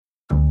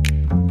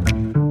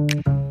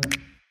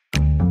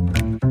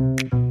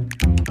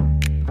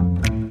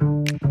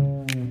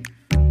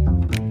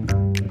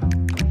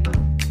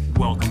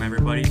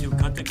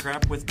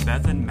Crap with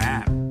Beth and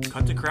Matt.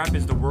 Cut to Crap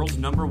is the world's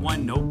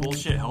 #1 no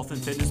bullshit health and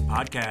fitness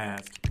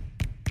podcast.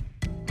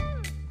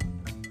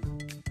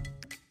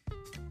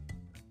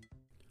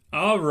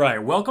 All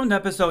right, welcome to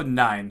episode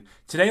 9.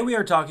 Today we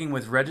are talking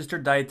with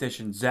registered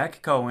dietitian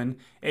Zach Coen,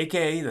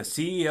 aka the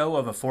CEO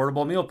of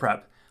Affordable Meal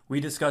Prep. We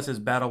discuss his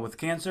battle with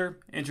cancer,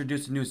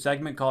 introduce a new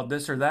segment called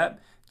This or That,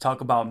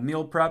 talk about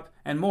meal prep,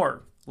 and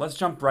more. Let's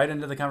jump right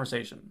into the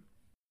conversation.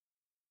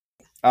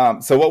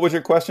 So what was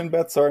your question,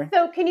 Beth? Sorry.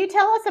 So can you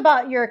tell us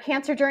about your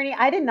cancer journey?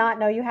 I did not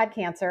know you had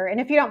cancer. And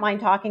if you don't mind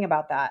talking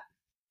about that.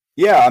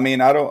 Yeah, I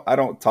mean, I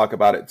don't talk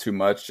about it too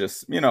much,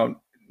 just,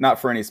 not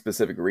for any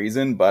specific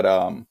reason, but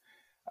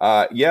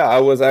I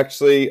was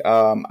actually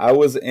I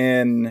was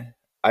in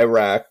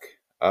Iraq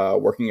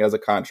working as a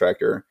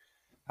contractor.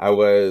 I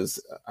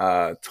was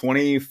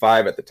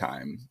 25 at the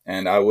time,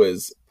 and I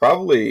was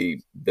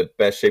probably the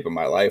best shape of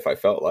my life, I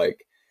felt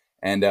like.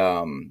 And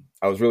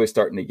I was really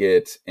starting to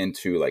get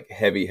into like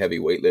heavy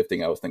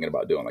weightlifting. I was thinking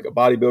about doing like a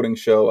bodybuilding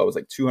show. I was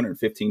like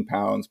 215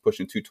 pounds,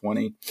 pushing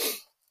 220.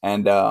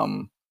 And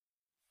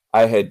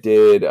I had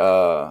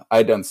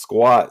done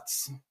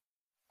squats.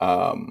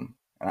 And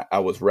I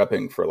was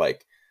repping for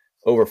like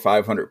over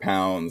 500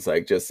 pounds,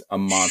 like just a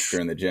monster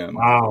in the gym.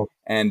 Wow.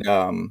 And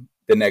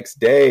the next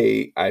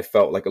day I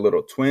felt like a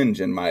little twinge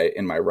in my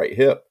right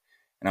hip.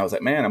 And I was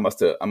like, man, I must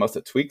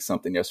have tweaked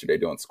something yesterday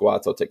doing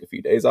squats. I'll take a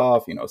few days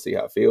off, see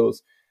how it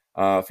feels.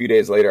 A few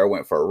days later, I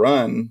went for a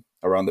run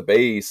around the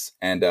base,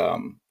 and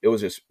it was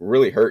just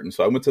really hurting.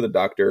 So I went to the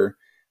doctor.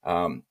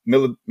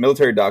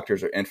 Military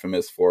doctors are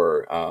infamous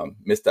for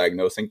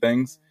misdiagnosing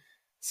things.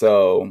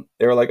 So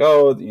they were like,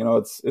 oh,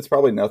 it's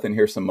probably nothing.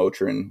 Here's some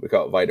Motrin. We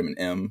call it vitamin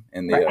M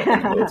in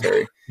the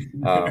military.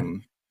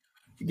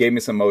 He gave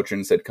me some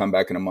Motrin, said, come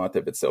back in a month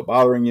if it's still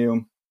bothering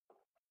you.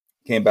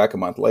 Came back a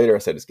month later. I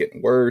said, it's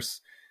getting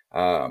worse.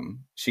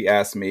 She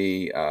asked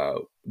me,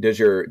 does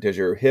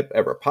your hip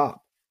ever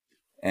pop?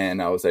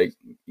 And I was like,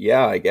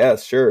 yeah, I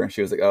guess, sure. And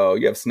she was like, oh,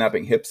 you have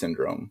snapping hip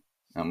syndrome.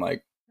 I'm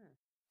like,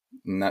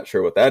 I'm not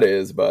sure what that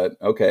is, but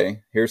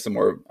okay, here's some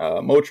more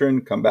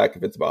Motrin. Come back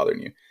if it's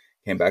bothering you.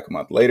 Came back a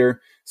month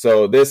later.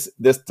 So this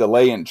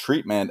delay in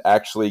treatment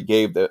actually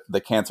gave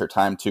the cancer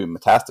time to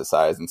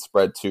metastasize and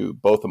spread to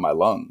both of my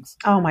lungs.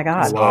 Oh my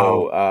God.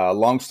 So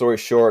long story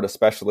short, a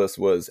specialist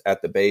was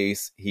at the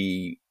base.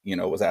 He,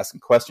 was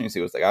asking questions.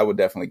 He was like, I would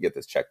definitely get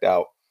this checked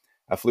out.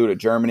 I flew to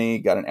Germany,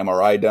 got an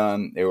MRI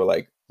done. They were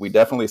like, we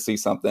definitely see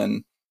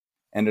something.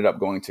 Ended up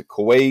going to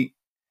Kuwait,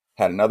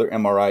 had another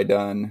MRI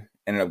done,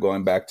 ended up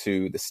going back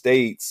to the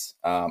States,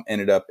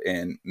 ended up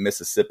in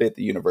Mississippi at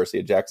the University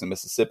of Jackson,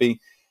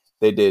 Mississippi.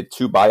 They did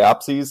 2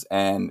 biopsies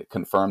and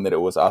confirmed that it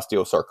was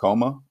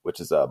osteosarcoma, which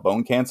is a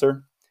bone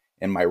cancer,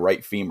 in my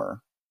right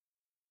femur.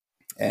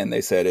 And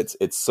they said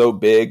it's so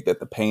big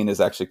that the pain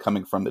is actually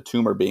coming from the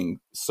tumor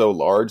being so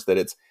large that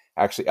it's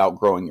actually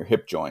outgrowing your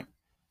hip joint.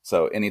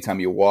 So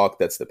anytime you walk,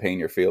 that's the pain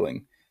you're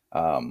feeling.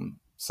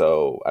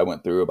 So I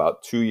went through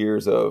about 2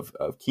 years of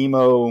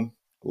chemo,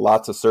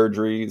 lots of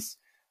surgeries.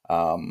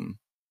 And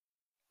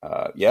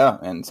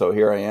so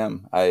here I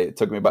am. It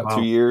took me about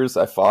 2 years.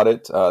 I fought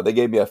it. They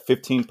gave me a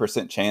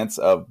 15% chance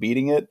of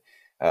beating it.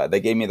 They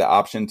gave me the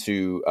option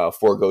to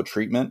forego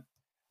treatment.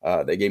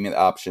 They gave me the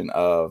option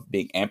of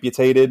being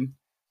amputated.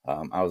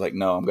 I was like,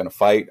 no, I'm going to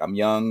fight. I'm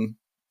young.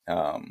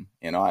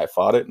 I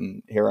fought it,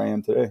 and here I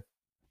am today.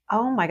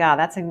 Oh my God.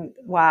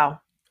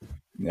 Wow.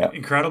 Yeah.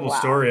 Incredible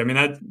story. I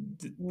mean,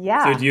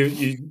 yeah. Dude,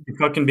 you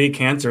fucking beat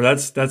cancer.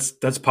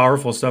 That's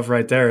powerful stuff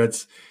right there.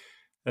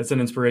 That's an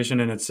inspiration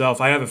in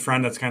itself. I have a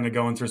friend that's kind of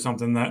going through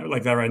something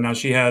like that right now.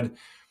 She had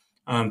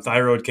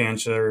thyroid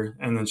cancer,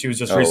 and then she was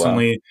just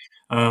recently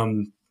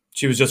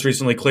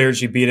cleared.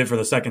 She beat it for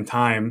the second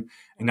time,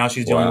 and now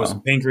she's dealing with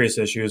some pancreas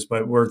issues.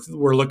 But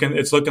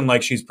it's looking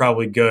like she's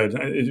probably good.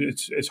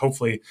 It's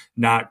hopefully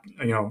not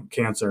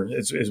cancer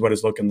is what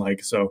it's looking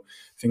like. So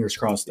fingers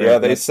crossed there. Yeah,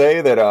 they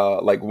say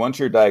that once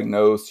you're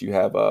diagnosed, you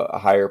have a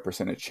higher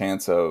percentage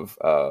chance of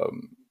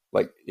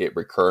it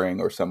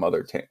recurring or some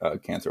other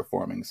cancer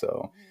forming.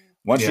 So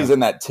once she's in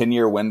that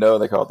 10-year window,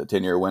 they call it the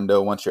 10-year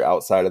window. Once you're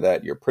outside of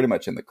that, you're pretty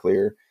much in the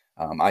clear.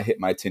 I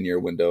hit my 10-year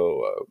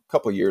window a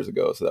couple of years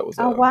ago. So that was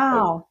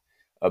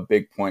a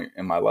big point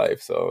in my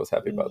life. So I was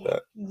happy about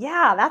that.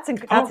 Yeah, that's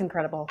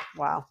incredible.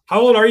 Wow.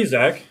 How old are you,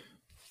 Zach?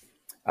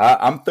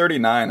 I'm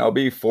 39. I'll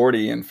be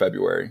 40 in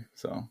February.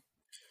 So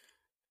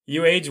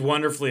you age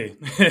wonderfully.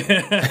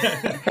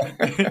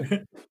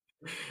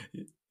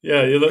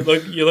 Yeah, you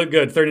look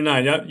good.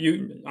 39. Yeah,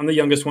 I'm the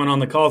youngest one on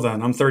the call.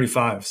 Then I'm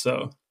 35.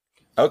 So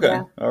okay,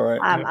 yeah. All right.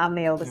 I'm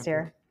the oldest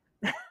here.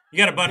 You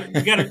got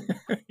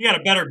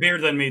a better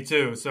beard than me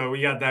too. So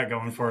we got that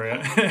going for you.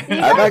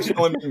 I've actually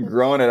only been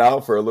growing it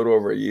out for a little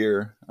over a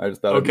year. I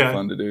just thought it'd be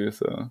fun to do.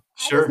 So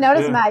sure. I just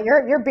noticed, Matt,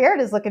 your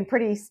beard is looking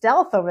pretty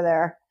stealth over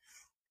there.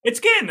 It's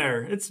getting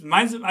there.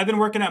 I've been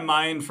working at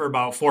mine for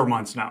about 4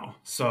 months now.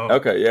 So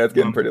okay, yeah, it's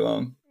getting pretty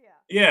long.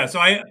 Yeah, so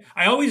I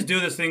always do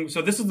this thing.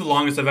 So this is the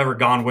longest I've ever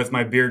gone with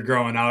my beard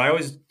growing out. I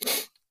always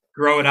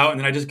grow it out, and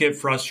then I just get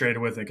frustrated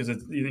with it because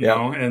it's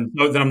and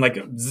so then I'm like,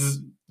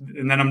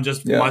 and then I'm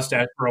just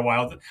mustache for a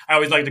while. I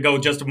always like to go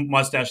just a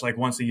mustache like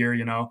once a year,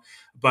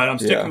 but I'm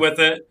sticking with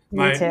it.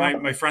 My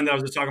friend that I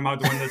was just talking about,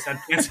 the one that's had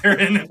cancer,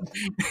 and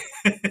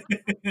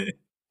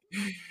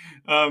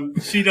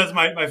she does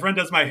my friend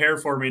does my hair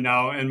for me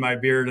now and my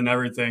beard and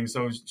everything.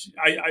 So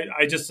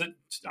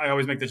I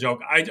always make the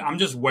joke. I'm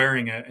just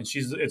wearing it, and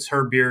it's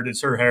her beard,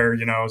 it's her hair,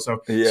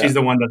 So she's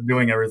the one that's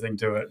doing everything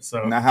to it.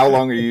 So now, how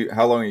long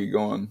are you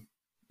going?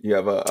 You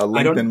have a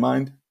length in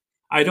mind?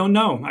 I don't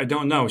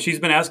know. She's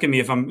been asking me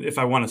if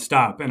I want to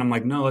stop, and I'm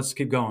like, no, let's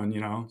keep going.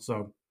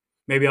 So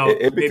maybe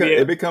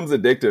it becomes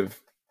addictive.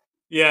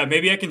 Yeah,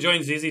 maybe I can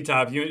join ZZ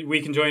Top.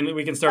 We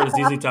can start a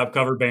ZZ Top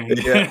cover band.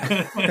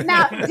 Yeah.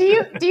 Now, do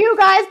you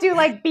guys do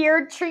like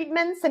beard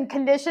treatments and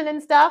condition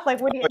and stuff? Like,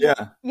 what do you?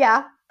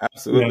 Yeah,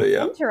 absolutely.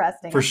 Yeah,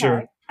 interesting. For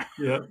sure.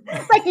 Yeah,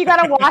 like you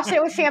got to wash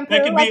it with shampoo,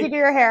 like you do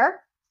your hair.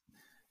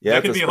 Yeah,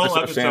 that could be a whole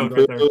episode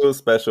shampoo, right there.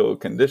 Special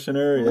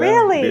conditioner,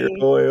 really, beard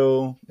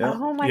oil. Yeah.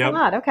 Oh my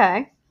God!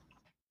 Okay.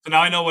 So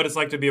now I know what it's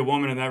like to be a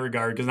woman in that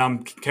regard because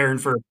I'm caring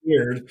for a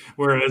beard,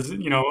 whereas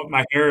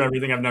my hair and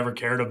everything, I've never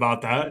cared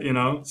about that.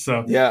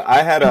 So yeah,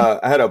 I had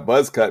a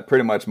buzz cut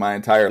pretty much my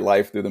entire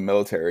life through the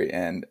military,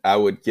 and I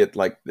would get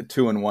like the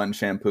 2-in-1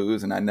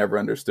 shampoos, and I never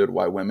understood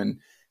why women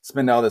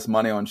spend all this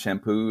money on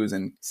shampoos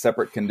and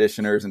separate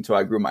conditioners until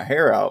I grew my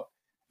hair out,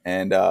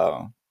 and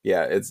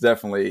yeah, it's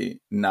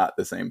definitely not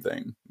the same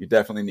thing. You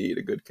definitely need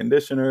a good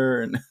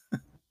conditioner and.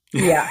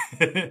 Yeah.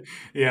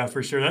 Yeah,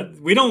 for sure.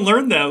 We don't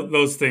learn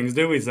those things,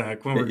 do we,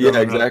 Zach? When we're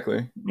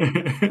exactly.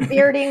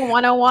 Bearding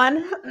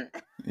 101.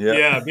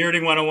 Yeah,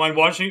 bearding 101.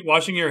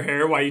 Washing your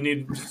hair, why you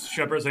need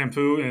separate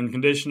shampoo and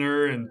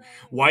conditioner, and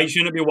why you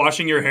shouldn't be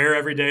washing your hair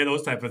every day.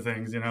 Those type of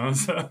things,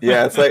 So.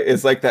 Yeah,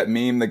 it's like that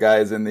meme. The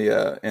guy's in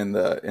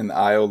the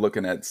aisle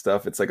looking at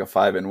stuff. It's like a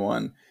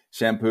 5-in-1.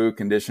 Shampoo,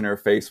 conditioner,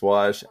 face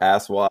wash,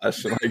 ass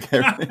wash, like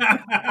everything.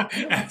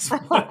 Ass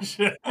wash.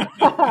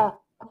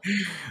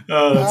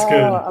 Oh, that's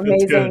good.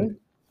 Amazing.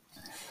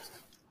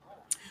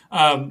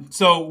 That's good.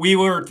 So we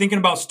were thinking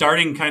about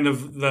starting kind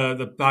of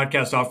the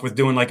podcast off with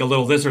doing like a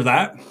little this or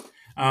that.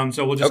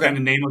 So we'll just kind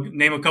of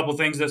name a couple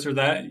things, this or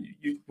that.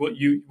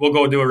 We'll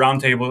go do a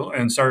round table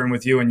and starting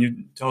with you, and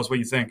you tell us what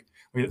you think.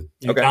 You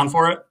down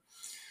for it?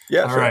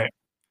 Yeah. All right.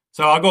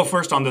 So I'll go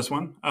first on this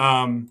one.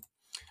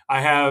 I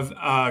have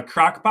a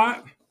crock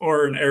pot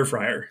or an air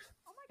fryer.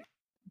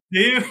 Do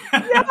you?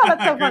 Yeah,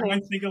 that's so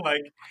funny. Think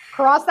alike.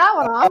 Cross that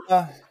one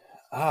off.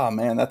 Oh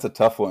man, that's a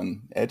tough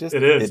one. It is.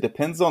 It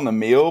depends on the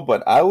meal,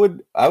 but I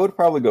would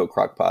probably go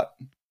crock pot.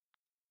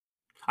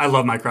 I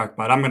love my crock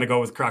pot. I'm going to go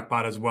with crock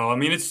pot as well. I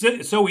mean,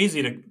 it's so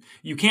easy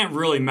you can't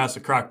really mess a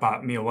crock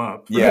pot meal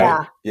up.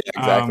 Yeah,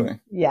 exactly.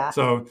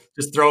 So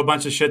just throw a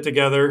bunch of shit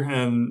together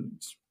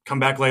and come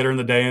back later in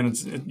the day, and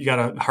you got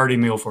a hearty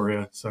meal for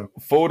you. So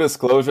full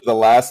disclosure, the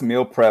last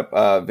meal prep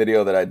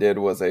video that I did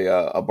was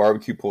a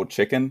barbecue pulled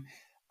chicken.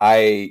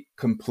 I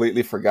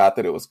completely forgot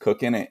that it was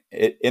cooking.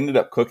 It ended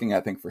up cooking, I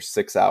think, for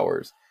 6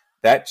 hours.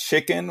 That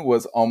chicken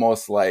was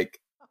almost like,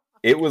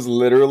 it was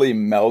literally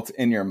melt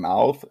in your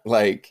mouth.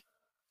 Like,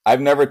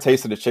 I've never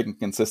tasted a chicken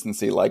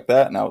consistency like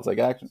that. And I was like,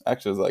 actually,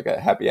 it was like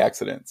a happy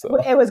accident. So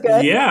it was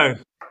good. Yeah.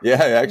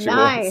 Yeah, it actually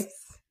was.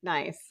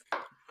 Nice.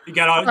 You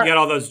got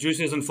all those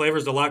juices and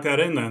flavors to lock that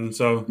in then.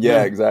 So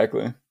yeah,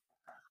 exactly.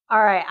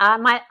 All right.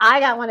 I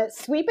got one.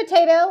 It's sweet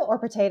potato or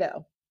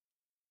potato.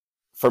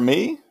 For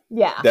me?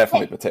 Yeah.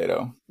 Definitely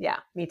potato. Yeah,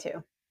 me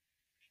too.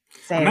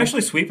 Same. I'm actually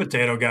a sweet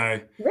potato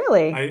guy.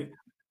 Really?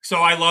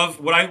 I love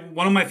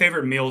one of my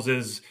favorite meals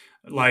is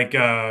like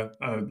a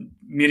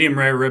medium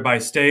rare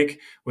ribeye steak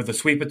with a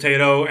sweet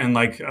potato and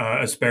like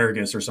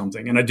asparagus or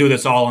something. And I do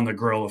this all on the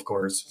grill, of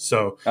course.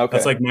 So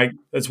that's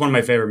one of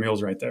my favorite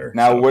meals right there.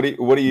 Now, what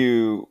do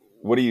you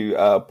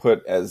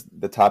put as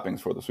the toppings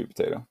for the sweet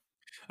potato?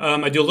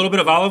 I do a little bit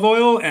of olive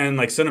oil and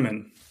like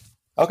cinnamon.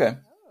 Okay.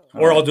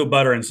 Or I'll do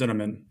butter and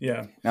cinnamon.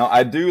 Yeah. Now,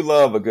 I do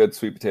love a good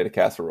sweet potato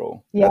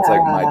casserole. Yeah. That's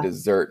like my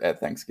dessert at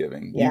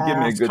Thanksgiving. Yeah. You give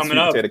me a good sweet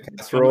potato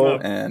casserole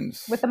and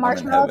with the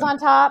marshmallows on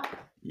top.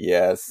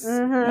 Yes,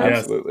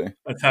 absolutely. Yes.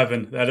 That's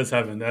heaven. That is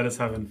heaven. That is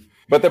heaven.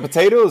 But the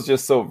potato is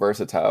just so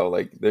versatile.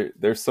 Like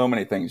there's so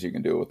many things you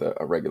can do with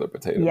a regular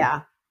potato.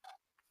 Yeah.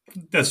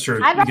 That's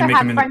true. I'd rather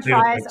have French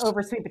fries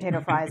over sweet potato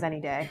fries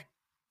any day.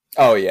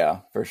 Oh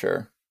yeah, for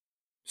sure.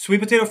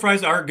 Sweet potato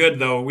fries are good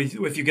though.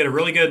 If you get a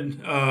really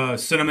good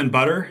cinnamon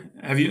butter,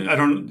 I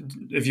don't know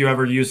if you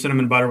ever use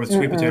cinnamon butter with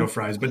sweet potato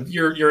fries, but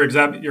you're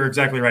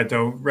exactly right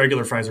though.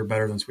 Regular fries are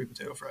better than sweet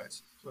potato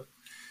fries.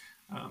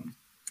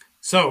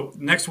 So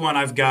next one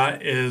I've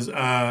got is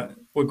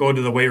we'll go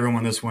to the weight room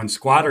on this one.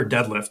 Squat or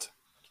deadlift?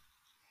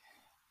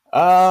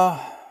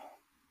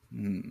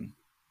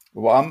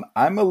 Well,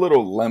 I'm a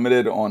little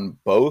limited on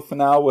both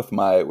now with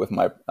my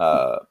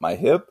my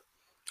hip.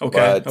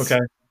 Okay.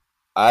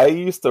 I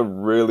used to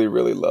really,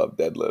 really love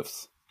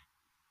deadlifts.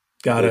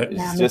 Got it.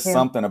 It's just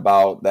something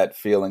about that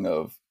feeling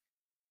of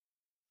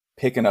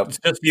picking up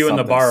just you in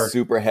the bar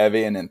super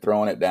heavy and then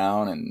throwing it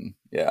down, and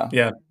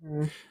yeah.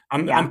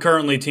 I'm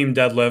currently team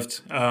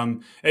deadlift.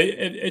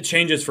 It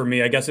changes for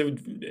me. I guess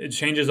it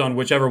changes on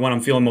whichever one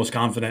I'm feeling most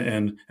confident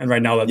in. And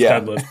right now that's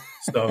deadlift.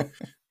 So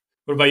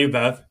what about you,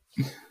 Beth?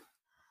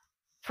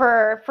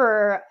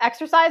 For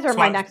exercise or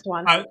my next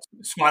one?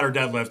 Squat or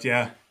deadlift,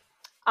 yeah.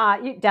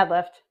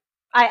 Deadlift.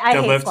 I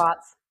hate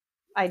squats.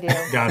 I do.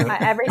 Got it.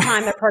 Every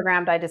time they're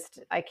programmed,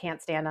 I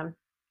can't stand them.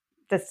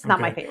 This is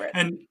not my favorite.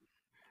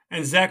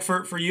 And Zach,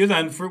 for you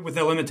then, with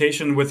the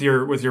limitation with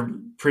your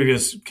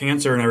previous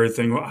cancer and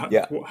everything,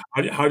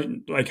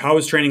 how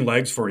is training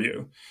legs for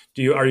you?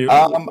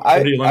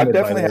 I've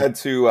definitely had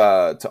to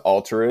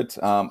alter it.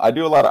 I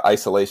do a lot of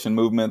isolation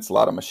movements, a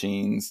lot of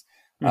machines.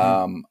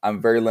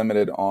 I'm very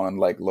limited on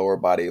like lower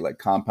body, like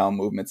compound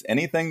movements.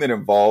 Anything that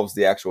involves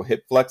the actual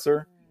hip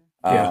flexor,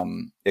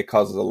 it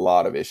causes a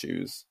lot of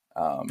issues.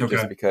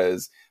 Just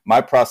because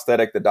my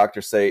prosthetic, the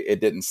doctors say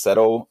it didn't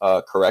settle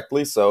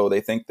correctly. So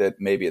they think that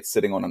maybe it's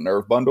sitting on a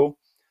nerve bundle.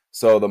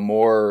 So the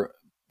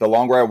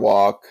longer I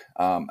walk,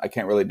 I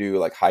can't really do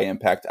like high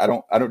impact. I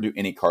don't do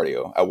any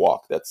cardio. I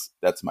walk.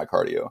 That's my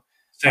cardio.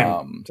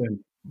 Same.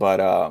 But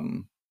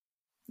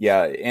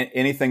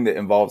anything that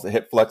involves the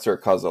hip flexor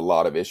causes a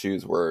lot of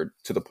issues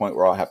to the point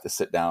where I'll have to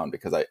sit down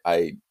because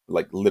I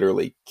like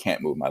literally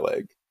can't move my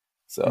leg.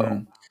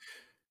 So.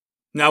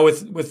 Now,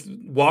 with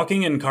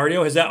walking and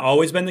cardio, has that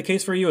always been the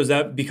case for you? Is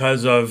that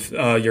because of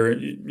your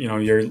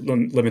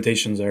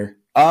limitations there?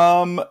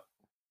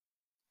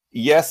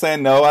 Yes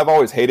and no. I've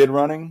always hated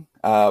running,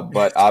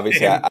 but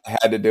obviously I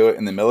had to do it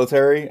in the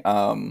military.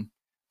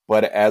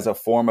 But as a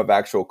form of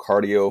actual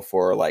cardio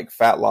for like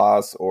fat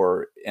loss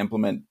or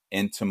implement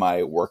into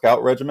my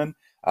workout regimen,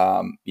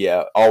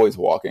 always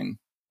walking.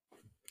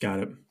 Got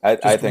it.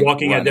 I think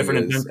walking at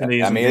different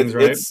intensities.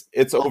 Right?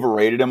 It's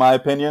overrated in my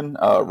opinion.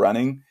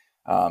 Running.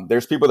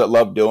 There's people that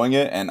love doing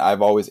it, and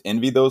I've always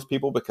envied those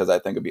people because I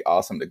think it'd be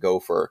awesome to go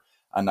for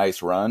a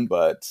nice run.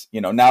 But,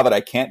 now that I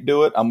can't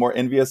do it, I'm more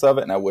envious of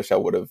it, and I wish I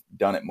would have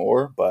done it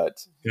more.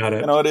 But,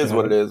 it is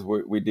what it is.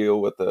 We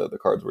deal with the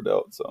cards we're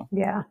dealt. So,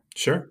 yeah.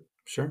 Sure.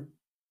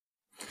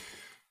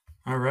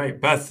 All right.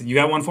 Beth, you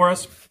got one for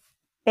us?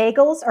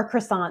 Bagels or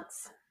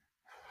croissants?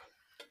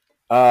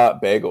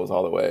 Bagels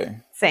all the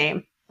way.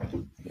 Same.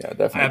 Yeah,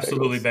 definitely.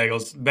 Absolutely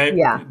bagels.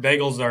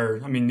 Bagels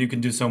are, you can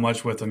do so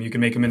much with them. You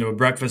can make them into a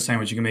breakfast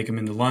sandwich. You can make them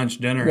into lunch,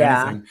 dinner,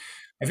 anything.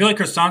 I feel like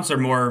croissants are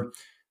more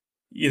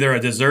either a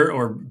dessert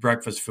or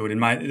breakfast food.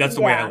 That's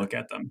the way I look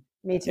at them.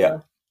 Me too. Yeah.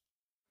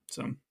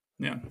 So,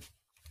 yeah.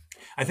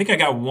 I think I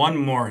got one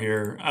more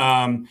here.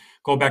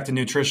 Go back to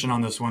nutrition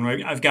on this one.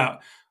 I've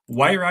got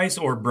white rice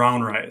or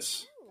brown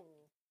rice.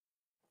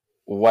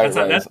 White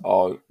rice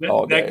all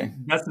day.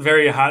 That's a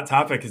very hot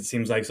topic. It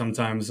seems like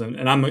sometimes,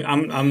 and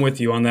I'm with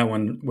you on that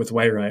one with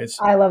white rice.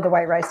 I love the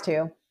white rice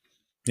too.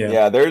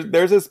 Yeah.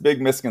 There's this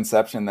big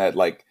misconception that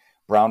like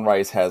brown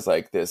rice has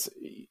like this,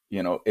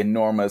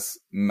 enormous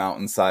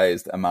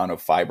mountain-sized amount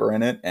of fiber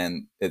in it,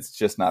 and it's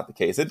just not the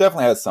case. It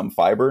definitely has some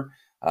fiber.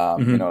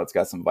 It's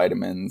got some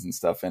vitamins and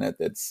stuff in it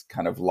that's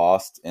kind of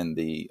lost in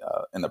the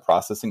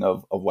processing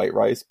of white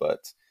rice,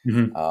 but.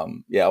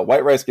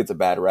 White rice gets a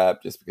bad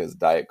rap just because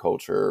diet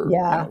culture,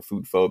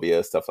 food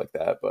phobia, stuff like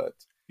that. But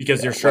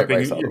because you're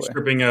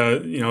stripping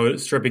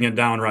it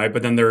down, right?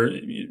 But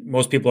then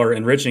most people are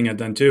enriching it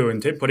then too,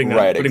 and putting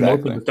most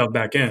of the stuff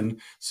back in.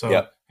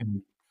 So,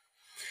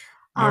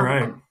 all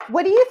right.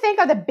 What do you think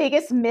are the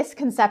biggest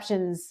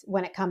misconceptions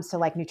when it comes to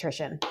like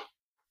nutrition?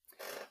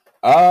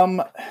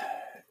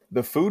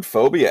 The food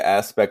phobia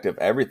aspect of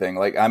everything.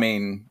 Like,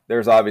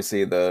 there's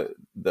obviously the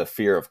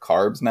fear of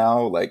carbs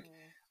now, like.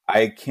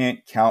 I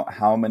can't count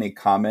how many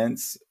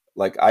comments,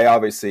 like I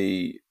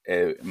obviously,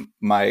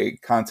 my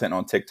content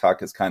on TikTok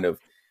has kind of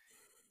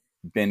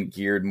been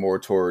geared more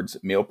towards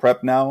meal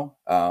prep now,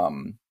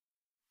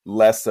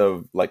 less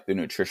of like the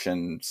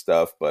nutrition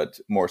stuff, but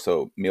more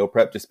so meal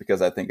prep, just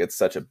because I think it's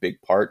such a big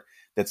part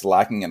that's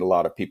lacking in a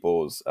lot of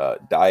people's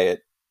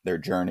diet, their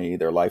journey,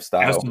 their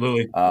lifestyle.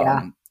 Absolutely.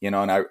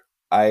 And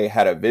I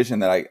had a vision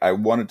that I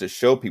wanted to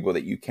show people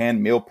that you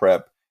can meal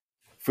prep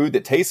food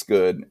that tastes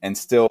good and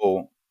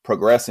still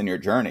progress in your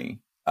journey,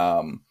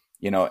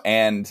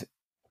 and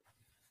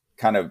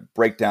kind of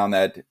break down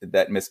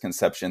that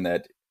misconception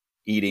that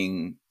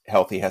eating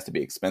healthy has to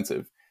be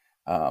expensive.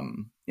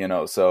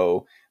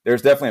 So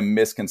there's definitely a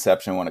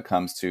misconception when it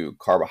comes to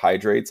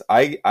carbohydrates.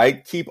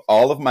 I keep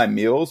all of my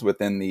meals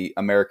within the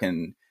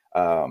American,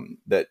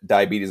 the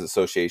Diabetes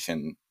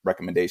Association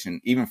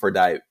recommendation, even for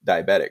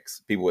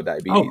diabetics, people with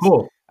diabetes.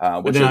 Oh,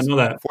 cool. Which is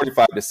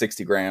 45 to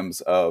 60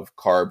 grams of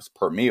carbs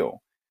per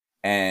meal.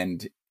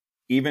 And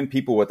even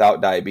people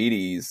without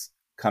diabetes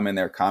come in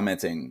there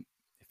commenting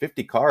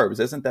 50 carbs.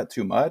 Isn't that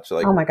too much?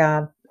 Like, oh my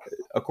God.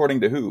 According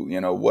to who,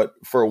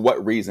 for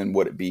what reason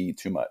would it be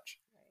too much?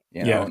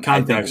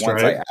 Context,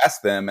 once right? I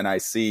ask them and I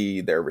see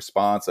their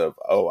response of,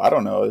 oh, I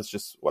don't know. It's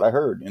just what I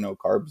heard,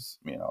 carbs,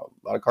 a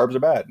lot of carbs are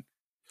bad.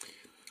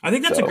 I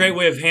think that's a great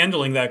way of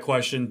handling that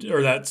question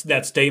or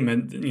that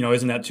statement.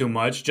 Isn't that too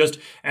much? Just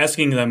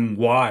asking them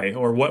why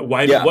or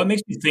what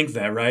makes you think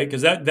that, right?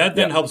 Because that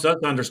then helps us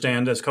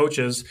understand as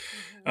coaches.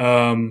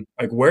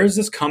 Like, where is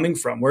this coming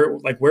from? Where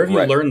have you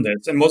Right. learned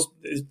this? And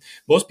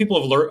most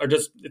people have learned are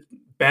just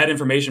bad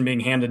information being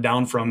handed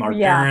down from our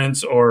Yeah.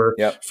 parents or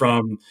Yep.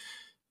 from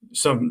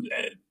some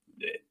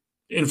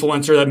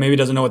influencer that maybe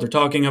doesn't know what they're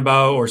talking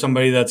about, or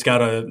somebody that's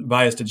got a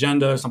biased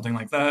agenda, something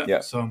like that. Yeah.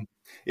 So,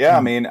 Yeah,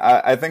 I mean,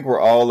 I think we're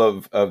all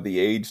of the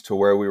age to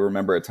where we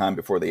remember a time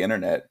before the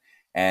internet,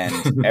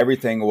 and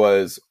everything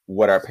was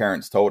what our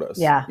parents told us.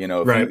 Yeah. You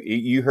know, if right.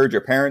 you heard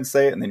your parents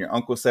say it, and then your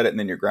uncle said it, and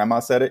then your grandma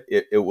said it,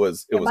 it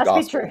was must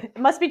gospel. be true. It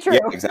must be true.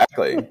 Yeah,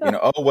 exactly. You know,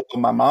 oh well,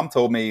 my mom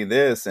told me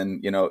this,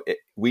 and you know,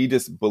 we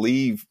just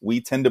believe.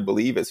 We tend to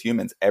believe as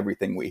humans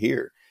everything we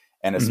hear,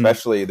 and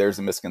especially there's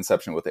a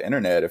misconception with the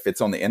internet. If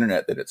it's on the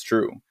internet, that it's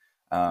true.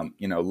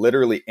 You know,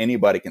 literally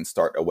anybody can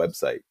start a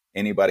website.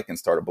 Anybody can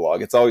start a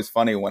blog. It's always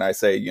funny when I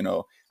say, you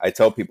know, I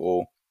tell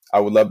people I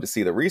would love to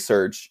see the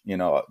research, you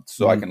know,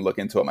 so I can look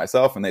into it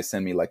myself, and they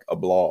send me like a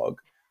blog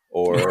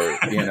or,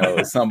 you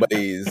know,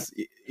 somebody's,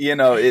 you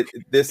know,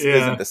 this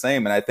isn't the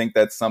same. And I think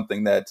that's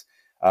something that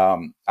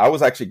I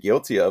was actually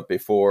guilty of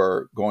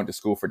before going to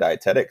school for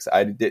dietetics.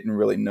 I didn't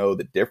really know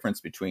the difference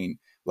between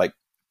like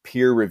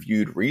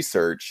peer-reviewed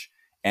research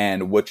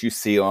and what you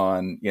see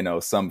on, you know,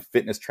 some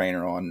fitness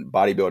trainer on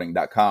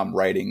bodybuilding.com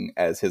writing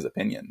as his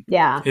opinion.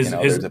 Yeah. His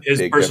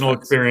personal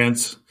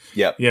experience.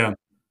 Yep. Yeah,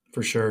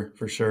 for sure.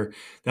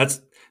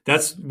 That's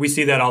we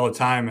see that all the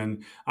time.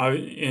 And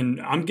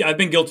I've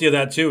been guilty of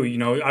that too. You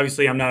know,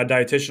 obviously I'm not a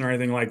dietitian or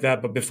anything like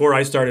that, but before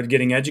I started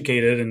getting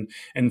educated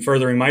and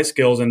furthering my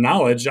skills and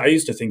knowledge, I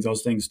used to think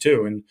those things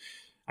too. And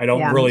I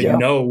don't really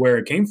know where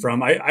it came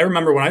from. I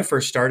remember when I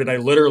first started, I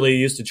literally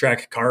used to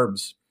track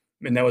carbs,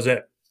 and that was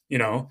it. You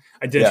know,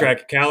 I didn't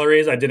track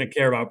calories. I didn't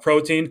care about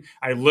protein.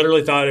 I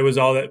literally thought it was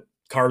all that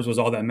carbs was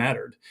all that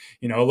mattered.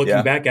 You know,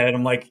 looking back at it,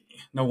 I'm like,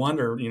 no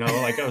wonder, you know,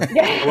 like I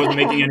wasn't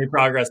making any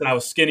progress, and I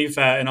was skinny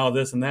fat and all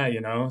this and that, you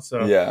know?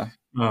 So yeah,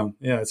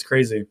 it's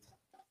crazy.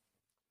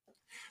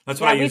 That's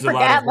what I use a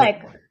lot of.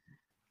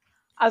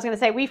 I was going to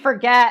say, we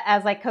forget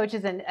as like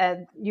coaches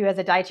and you as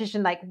a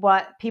dietitian, like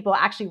what people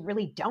actually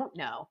really don't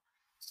know.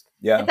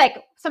 Yeah. It's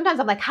like, sometimes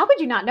I'm like, how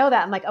could you not know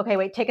that? I'm like, okay,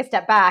 wait, take a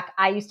step back.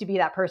 I used to be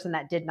that person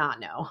that did not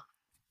know.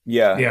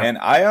 Yeah. And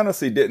I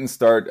honestly didn't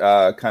start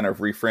kind of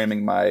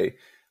reframing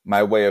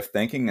my way of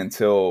thinking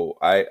until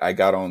I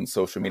got on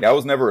social media. I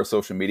was never a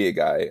social media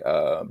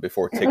guy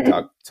before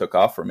TikTok took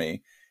off for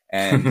me.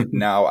 And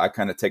now I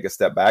kind of take a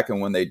step back.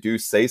 And when they do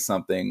say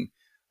something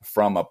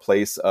from a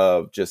place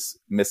of just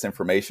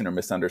misinformation or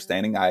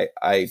misunderstanding,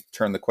 I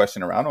turn the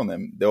question around on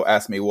them. They'll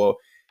ask me, well,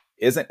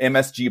 isn't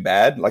MSG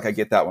bad? Like, I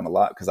get that one a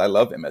lot because I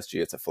love MSG.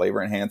 It's a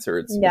flavor enhancer.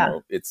 It's, you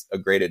know, it's a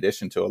great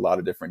addition to a lot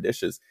of different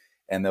dishes.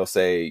 And they'll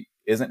say,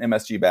 isn't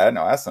MSG bad? And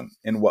I'll ask them,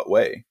 in what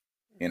way?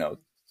 You know,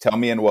 tell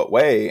me in what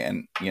way.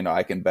 And, you know,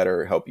 I can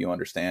better help you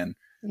understand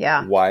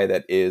why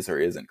that is or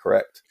isn't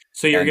correct.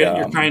 So you're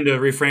trying to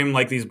reframe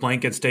like these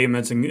blanket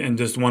statements and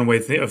just one way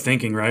of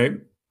thinking, right?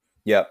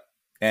 Yep.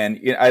 And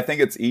you know, I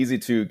think it's easy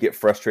to get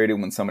frustrated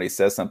when somebody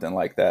says something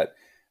like that.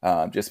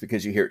 Just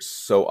because you hear it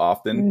so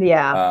often,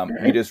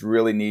 you just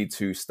really need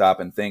to stop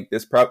and think.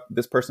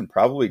 This person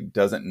probably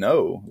doesn't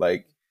know,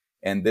 like,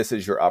 and this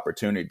is your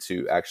opportunity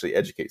to actually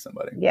educate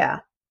somebody. Yeah,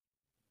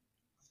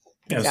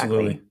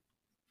 absolutely.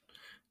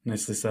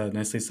 Nicely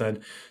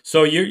said.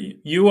 So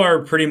you are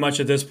pretty much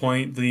at this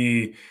point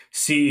the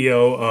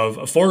CEO of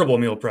Affordable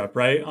Meal Prep,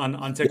 right?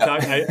 On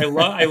TikTok. Yeah.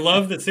 I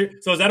love that.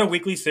 So is that a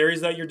weekly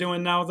series that you're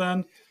doing now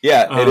then?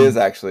 Yeah, it is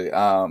actually.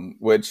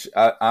 Which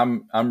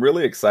I'm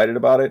really excited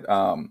about it.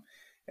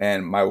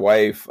 And my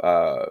wife,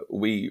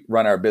 we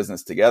run our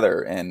business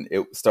together, and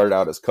it started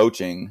out as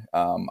coaching.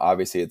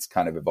 Obviously, it's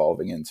kind of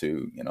evolving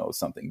into, you know,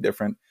 something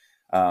different.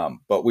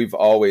 But we've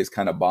always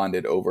kind of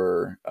bonded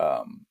over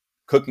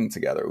cooking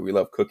together. We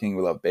love cooking.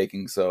 We love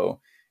baking. So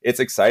it's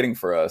exciting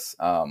for us.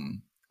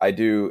 I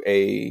do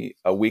a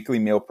weekly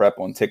meal prep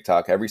on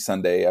TikTok. Every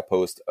Sunday I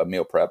post a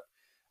meal prep.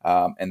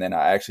 And then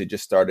I actually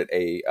just started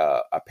a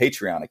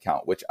Patreon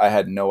account, which I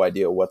had no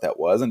idea what that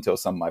was until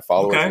some of my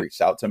followers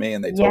reached out to me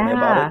and they told me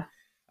about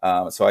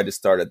it. So I just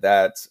started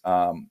that.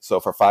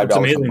 So for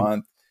 $5 a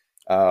month,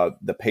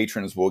 the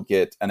patrons will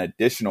get an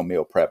additional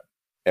meal prep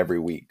every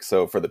week.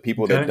 So for the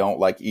people that don't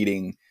like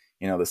eating,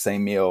 you know, the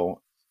same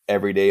meal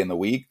every day in the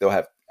week, they'll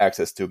have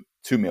access to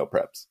 2 meal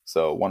preps.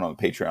 So one on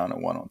Patreon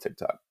and one on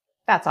TikTok.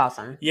 That's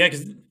awesome. Yeah,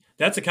 because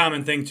that's a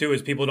common thing too,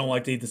 is people don't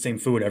like to eat the same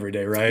food every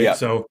day, right? Yeah.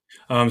 So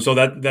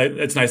that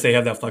it's nice they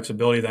have that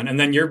flexibility then. And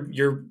then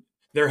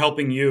they're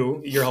helping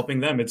you, you're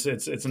helping them. It's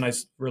a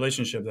nice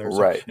relationship there. So,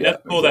 right. Yeah,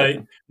 that's cool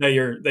that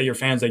your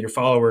fans, that your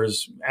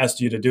followers asked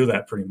you to do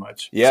that pretty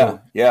much. Yeah.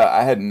 So. Yeah.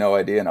 I had no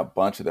idea. And a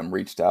bunch of them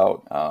reached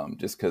out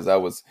just because I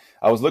was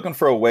looking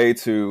for a way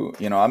to,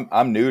 you know,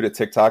 I'm new to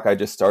TikTok. I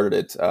just started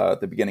it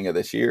at the beginning of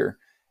this year.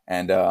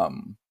 And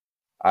I'm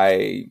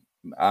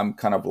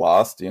kind of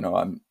lost. You know,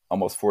 I'm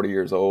almost 40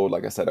 years old.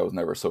 Like I said, I was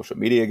never a social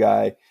media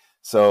guy.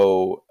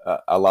 So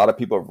a lot of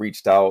people have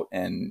reached out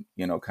and,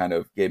 you know, kind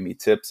of gave me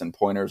tips and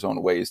pointers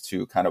on ways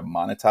to kind of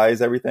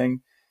monetize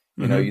everything.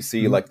 You know, you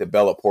see like the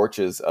Bella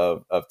Porches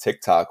of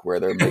TikTok where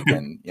they're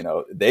making, you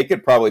know, they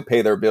could probably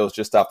pay their bills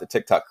just off the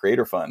TikTok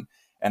creator fund.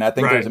 And I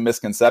think there's a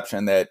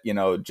misconception that, you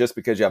know, just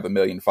because you have 1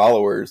 million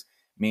followers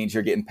means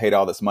you're getting paid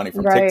all this money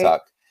from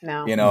TikTok.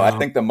 No. You know, I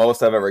think the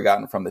most I've ever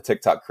gotten from the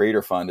TikTok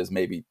creator fund is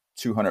maybe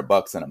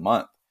 $200 in a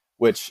month,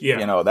 which,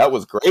 you know, that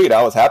was great.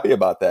 I was happy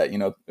about that. You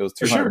know, it was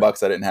 $200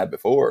 I didn't have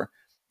before.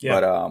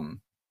 But,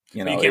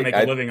 you know, you can't make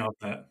a living off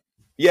that.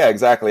 Yeah,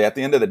 exactly. At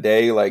the end of the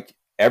day, like,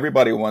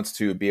 everybody wants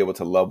to be able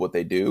to love what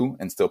they do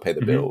and still pay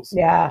the bills.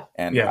 Yeah.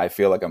 And I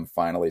feel like I'm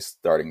finally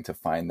starting to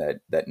find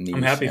that niche.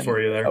 I'm happy for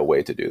you there. A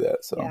way to do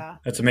that. So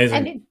that's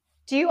amazing. And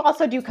do you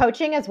also do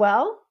coaching as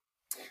well?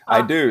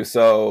 I do.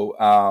 So,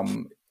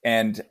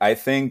 and I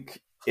think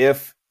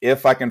if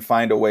I can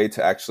find a way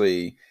to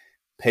actually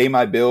pay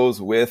my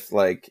bills with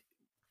like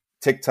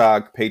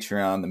TikTok,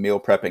 Patreon, the meal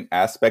prepping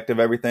aspect of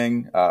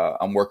everything,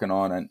 I'm working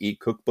on an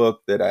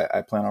e-cookbook that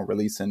I plan on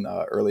releasing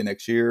early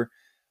next year.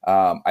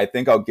 I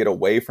think I'll get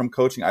away from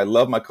coaching. I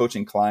love my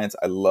coaching clients.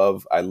 I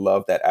love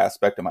that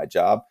aspect of my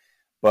job.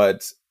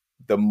 But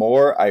the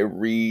more I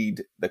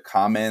read the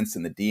comments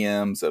and the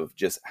DMs of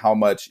just how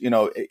much, you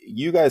know,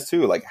 you guys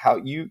too, like how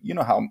you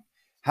know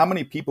how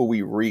many people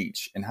we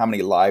reach and how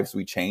many lives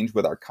we change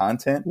with our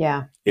content.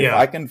 Yeah. If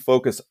I can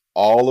focus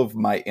all of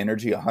my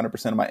energy,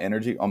 100% of my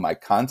energy on my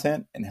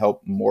content and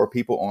help more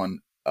people on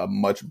a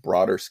much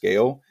broader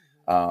scale,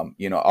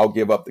 you know, I'll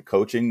give up the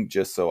coaching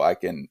just so I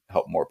can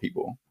help more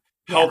people.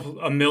 Help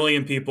 1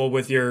 million people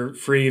with your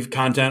free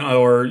content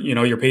or, you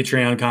know, your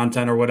Patreon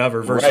content or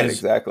whatever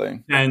versus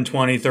 10,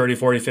 20, 30,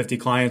 40, 50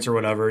 clients or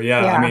whatever.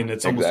 I mean,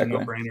 it's almost a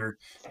no-brainer.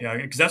 Yeah,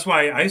 because that's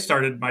why I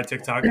started my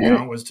TikTok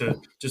account was to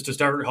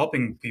start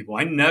helping people.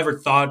 I never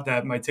thought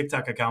that my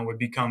TikTok account would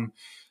become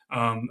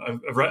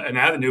an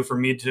avenue for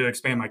me to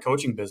expand my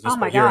coaching business. Oh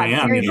my but here God, I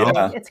am. seriously. You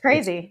know? It's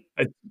crazy.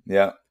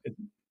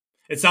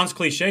 It sounds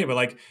cliche, but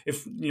like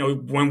if, you know,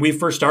 when we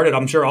first started,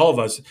 I'm sure all of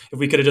us, if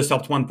we could have just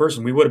helped one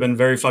person, we would have been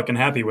very fucking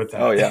happy with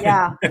that. Oh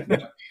yeah.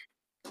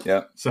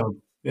 Yeah. So,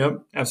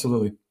 yep,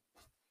 absolutely.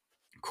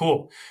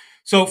 Cool.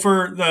 So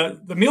for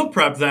the meal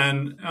prep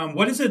then,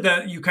 what is it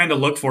that you kind of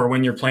look for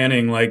when you're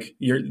planning like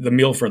the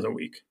meal for the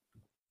week?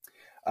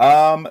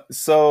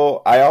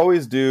 So I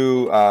always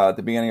do, at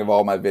the beginning of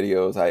all my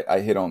videos, I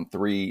hit on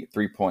three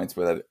points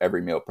with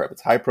every meal prep.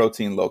 It's high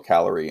protein, low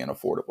calorie, and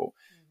affordable.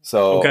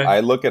 So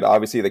I look at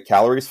obviously the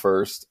calories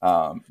first,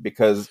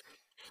 because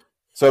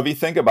so if you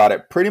think about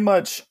it, pretty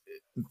much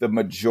the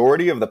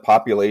majority of the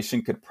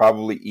population could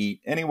probably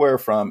eat anywhere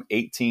from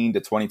 18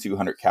 to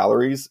 2,200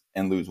 calories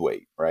and lose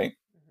weight, right?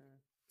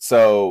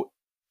 So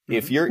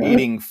if you're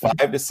eating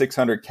 500 to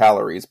 600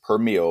 calories per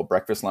meal,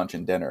 breakfast, lunch,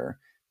 and dinner,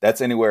 that's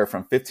anywhere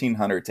from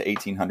 1,500 to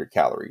 1,800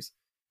 calories.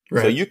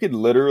 Right. So you could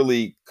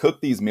literally cook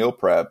these meal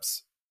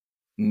preps,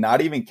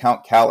 not even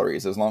count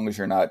calories, as long as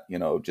you're not, you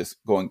know,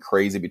 just going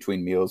crazy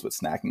between meals with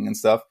snacking and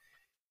stuff.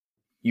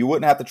 You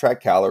wouldn't have to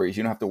track calories.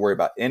 You don't have to worry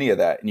about any of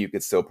that. And you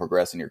could still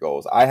progress in your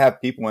goals. I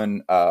have people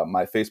in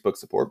my Facebook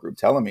support group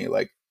telling me,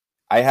 like,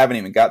 I haven't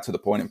even got to the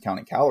point of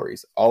counting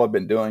calories. All I've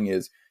been doing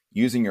is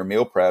using your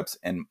meal preps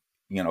and,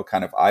 you know,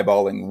 kind of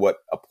eyeballing what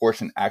a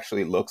portion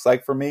actually looks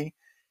like for me.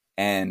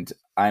 And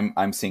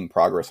I'm seeing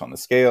progress on the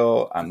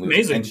scale. I'm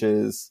losing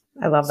inches.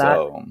 I love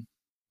that.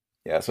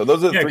 Yeah, so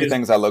those are the three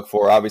things I look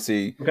for.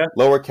 Obviously,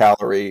 lower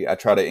calorie. I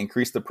try to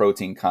increase the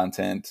protein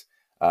content,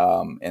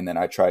 and then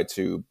I try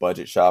to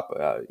budget shop.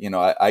 You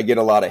know, I get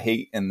a lot of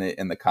hate in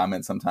the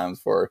comments sometimes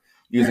for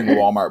using the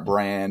Walmart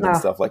brand and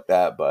stuff like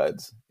that.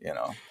 But you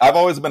know, I've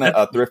always been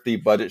a thrifty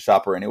budget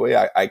shopper anyway.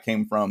 I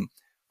came from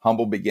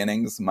humble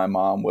beginnings. My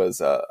mom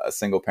was a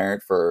single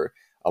parent for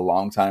a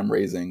long time,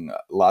 raising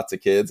lots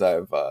of kids. I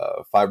have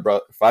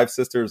 5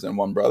 sisters and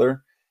 1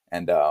 brother,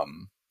 and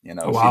you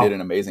know, she did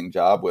an amazing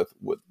job with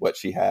what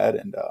she had.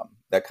 And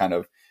that kind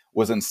of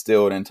was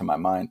instilled into my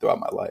mind throughout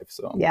my life.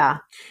 So, yeah,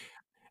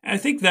 I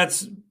think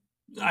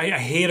I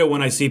hate it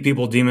when I see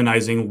people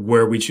demonizing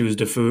where we choose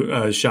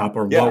to shop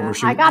or what we're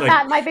shooting. I got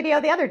that in my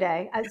video the other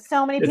day.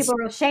 So many people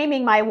were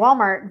shaming my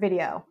Walmart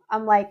video.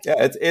 I'm like,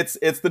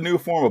 it's the new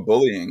form of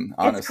bullying.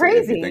 Honestly, it's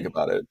crazy. If you think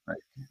about it. Right?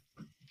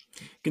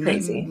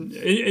 Crazy.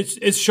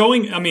 It's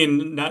showing. I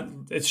mean,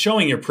 it's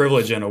showing your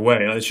privilege in a way.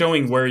 It's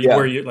showing where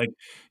you like,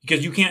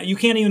 because you can't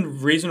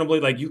even reasonably,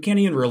 like, you can't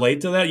even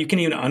relate to that. You can't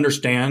even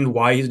understand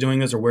why he's doing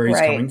this or where he's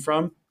coming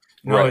from.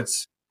 You know,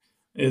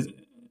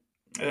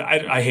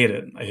 I hate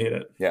it. I hate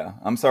it. Yeah,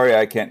 I'm sorry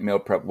I can't meal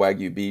prep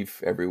Wagyu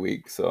beef every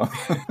week. So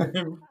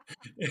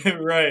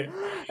right,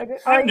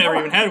 I've never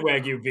even had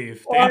Wagyu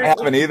beef. I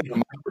haven't either.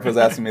 My wife was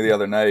asking me the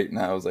other night, and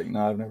I was like,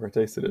 "No, I've never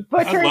tasted it."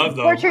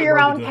 Butcher your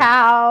own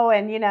cow,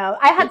 and you know,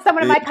 I had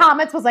someone in my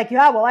comments was like,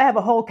 "Yeah, well, I have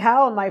a whole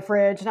cow in my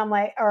fridge," and I'm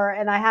like,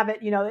 and I have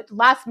it, you know, it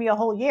lasts me a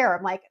whole year.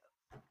 I'm like,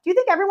 do you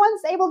think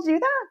everyone's able to do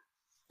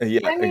that?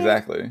 Yeah, I mean,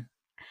 exactly.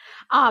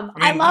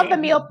 I love the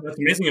meal. That's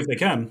amazing if they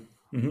can.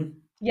 Mm-hmm.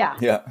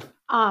 Yeah.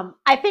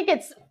 I think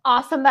it's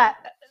awesome that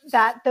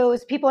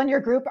those people in your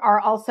group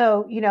are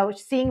also, you know,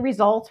 seeing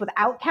results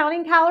without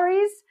counting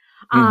calories.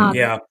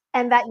 Yeah.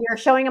 And that you're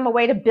showing them a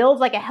way to build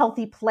like a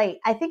healthy plate.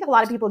 I think a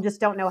lot of people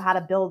just don't know how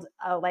to build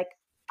like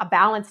a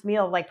balanced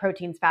meal of like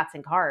proteins, fats,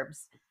 and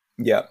carbs.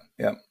 Yeah,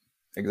 yeah,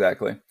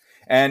 exactly.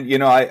 And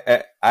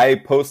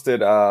I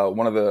posted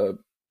one of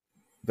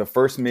the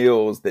first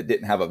meals that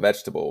didn't have a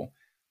vegetable.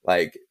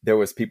 Like there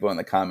was people in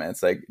the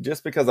comments like,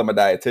 just because I'm a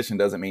dietitian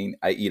doesn't mean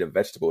I eat a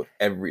vegetable with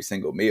every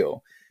single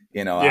meal.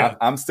 Yeah.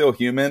 I'm still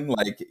human.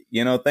 Like,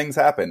 things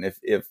happen.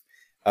 If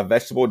a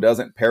vegetable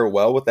doesn't pair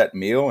well with that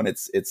meal and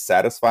it's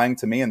satisfying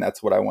to me and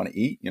that's what I want to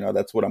eat,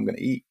 that's what I'm going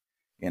to eat.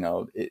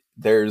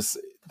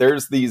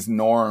 There's these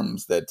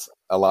norms that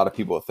a lot of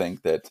people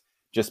think that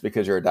just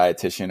because you're a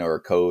dietitian or a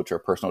coach or a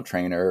personal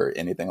trainer or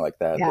anything like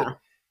that, Yeah. that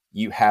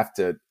you have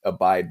to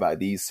abide by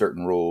these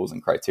certain rules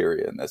and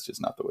criteria. And that's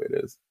just not the way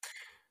it is.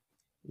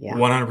 Yeah.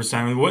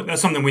 100%.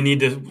 That's something we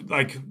need to,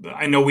 like,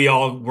 I know we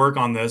all work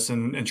on this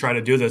and try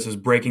to do this, is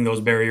breaking those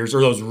barriers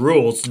or those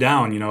rules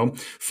down,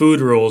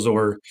 food rules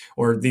or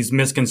these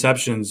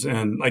misconceptions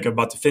and like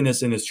about the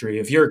fitness industry.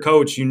 If you're a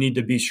coach, you need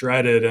to be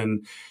shredded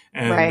and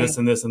Right. this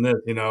and this and this,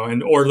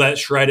 and or that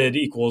shredded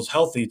equals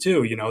healthy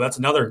too. That's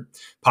another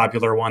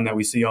popular one that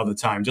we see all the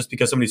time. Just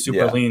because somebody's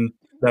super lean,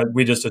 that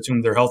we just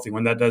assume they're healthy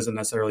when that doesn't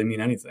necessarily mean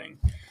anything.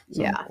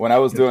 So when I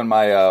was doing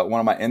my one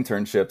of my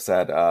internships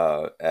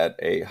at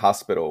a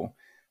hospital,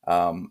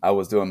 I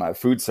was doing my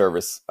food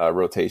service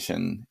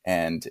rotation,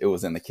 and it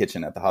was in the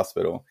kitchen at the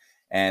hospital.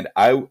 And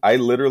I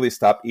literally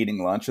stopped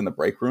eating lunch in the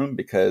break room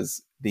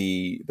because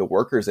the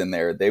workers in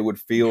there, they would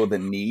feel the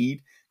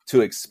need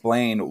to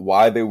explain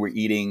why they were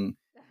eating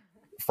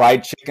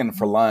fried chicken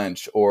for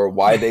lunch or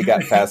why they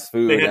got fast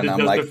food. And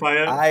I'm like,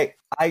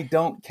 I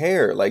don't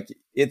care. Like,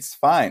 it's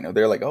fine.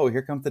 They're like, oh,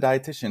 here comes the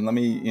dietitian. Let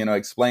me,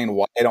 explain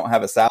why I don't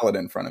have a salad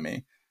in front of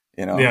me.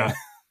 Yeah.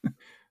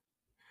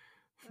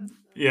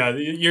 Yeah,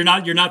 you're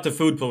not the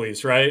food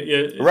police, right?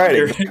 Right,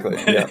 exactly.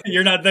 Yeah.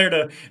 You're not there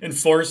to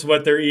enforce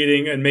what they're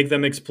eating and make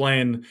them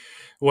explain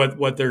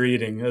what they're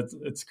eating.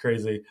 It's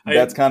crazy.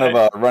 That's kind of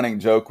a running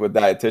joke with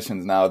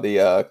dietitians now.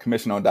 The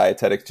Commission on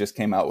Dietetics just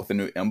came out with a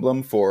new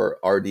emblem for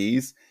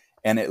RDs,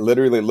 and it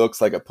literally looks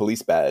like a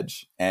police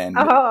badge. And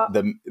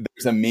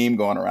there's a meme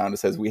going around that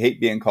says, "We hate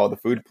being called the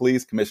food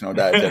police. Commission on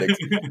Dietetics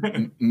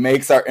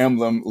makes our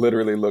emblem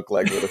literally look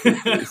like the food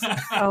police."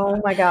 Oh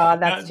my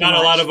God, that's not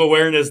a lot of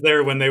awareness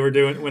there when they were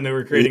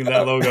creating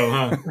that logo,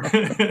 huh?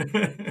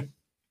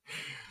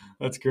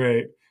 That's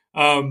great.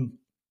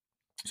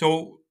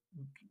 So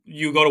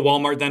you go to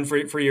Walmart then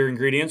for your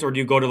ingredients, or do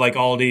you go to like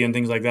Aldi and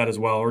things like that as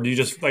well, or do you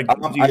just like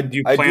do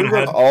you plan ahead?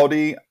 Go to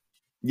Aldi.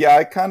 Yeah,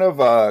 I kind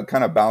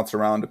of bounce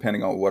around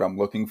depending on what I'm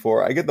looking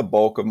for. I get the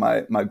bulk of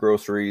my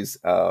groceries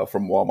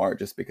from Walmart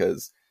just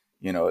because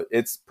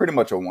it's pretty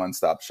much a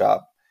one-stop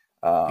shop.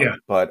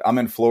 But I'm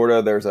in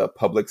Florida. There's a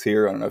Publix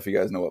here. I don't know if you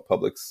guys know what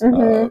Publix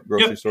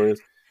grocery store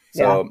is.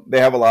 So they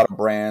have a lot of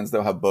brands.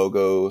 They'll have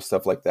BOGO,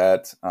 stuff like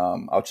that.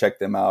 I'll check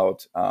them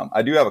out.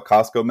 I do have a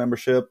Costco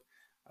membership.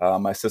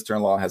 My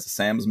sister-in-law has a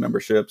Sam's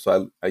membership,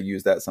 so I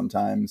use that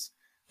sometimes.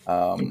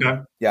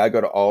 Yeah, I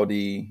go to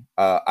Aldi.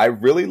 I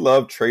really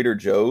love Trader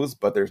Joe's,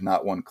 but there's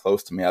not one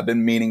close to me. I've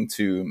been meaning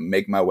to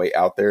make my way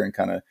out there and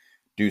kind of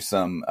do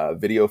some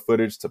video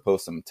footage to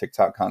post some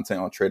TikTok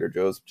content on Trader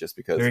Joe's, just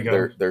because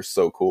they're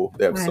so cool.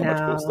 They have so much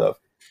cool stuff.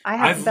 I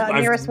have the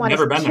nearest one is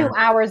 2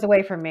 hours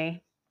away from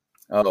me.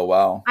 Oh,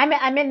 wow.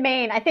 I'm in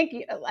Maine. I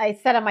think I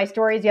said on my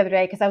stories the other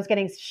day, because I was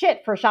getting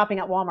shit for shopping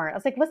at Walmart. I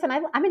was like, listen,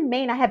 I'm in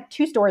Maine. I have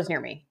 2 stores near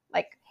me,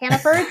 like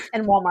Hannaford's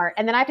and Walmart.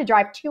 And then I have to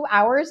drive 2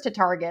 hours to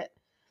Target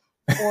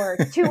or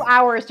 2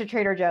 hours to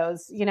Trader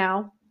Joe's,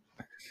 Yeah.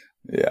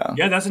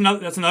 Yeah. That's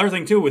another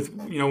thing too, with,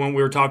 when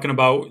we were talking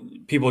about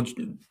people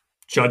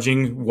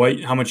judging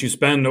how much you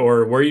spend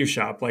or where you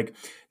shop. Like,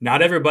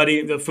 not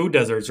everybody, the food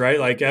deserts, right?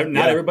 Like,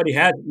 not everybody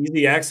had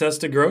easy access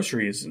to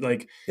groceries,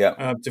 like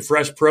to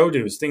fresh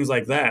produce, things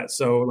like that.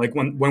 So like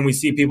when we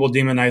see people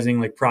demonizing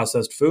like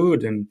processed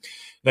food and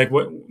like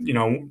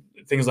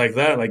things like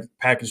that, like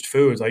packaged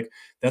foods, like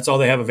that's all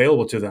they have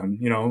available to them,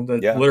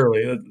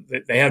 literally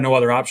they have no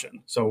other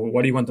option. So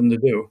what do you want them to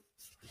do?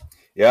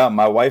 Yeah,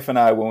 my wife and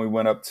I, when we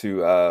went up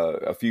to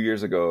a few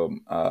years ago,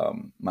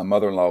 my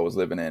mother-in-law was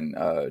living in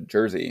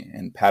Jersey,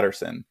 in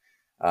Patterson,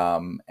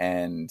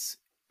 and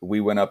we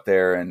went up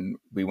there and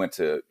we went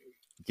to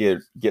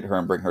get her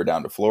and bring her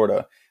down to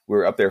Florida. We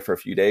were up there for a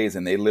few days,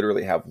 and they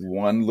literally have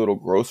one little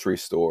grocery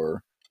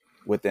store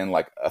within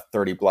like a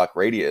 30-block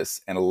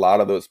radius, and a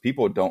lot of those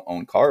people don't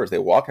own cars; they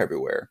walk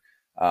everywhere.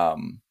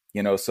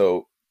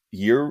 So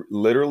you're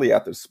literally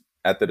at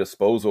the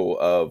disposal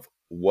of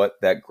what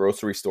that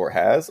grocery store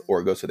has,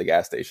 or go to the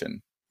gas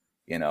station.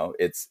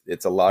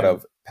 It's a lot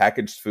of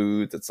packaged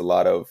foods. It's a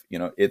lot of,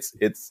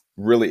 it's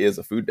really is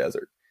a food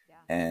desert.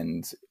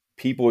 And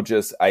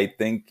I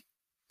think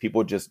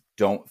people just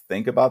don't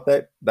think about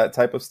that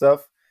type of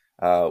stuff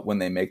when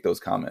they make those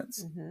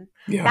comments. Mm-hmm.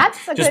 Yeah.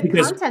 That's a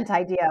good content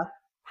idea.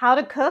 How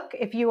to cook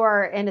if you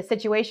are in a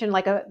situation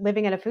like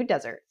living in a food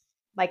desert,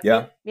 like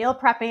meal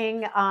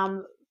prepping,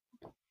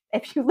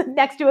 if you live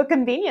next to a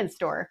convenience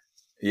store.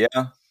 Yeah.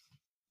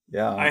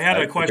 Yeah, I had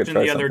a I could question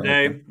try the other something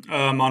like that. day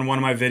on one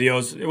of my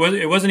videos.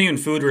 It wasn't even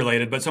food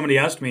related, but somebody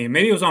asked me.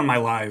 Maybe it was on my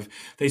live.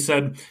 They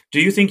said,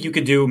 "Do you think you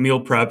could do meal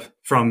prep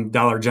from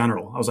Dollar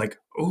General?" I was like,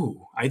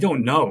 "Ooh, I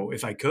don't know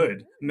if I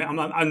could."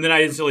 And then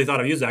I instantly thought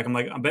of you, Zach. I'm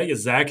like, "I bet you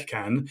Zach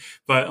can,"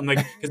 but I'm like,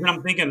 because then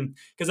I'm thinking,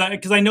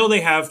 because I know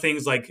they have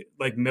things like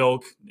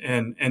milk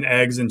and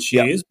eggs and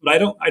Yeah, cheese, but I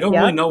don't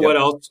really Yep. know yep, what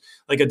else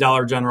like a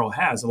Dollar General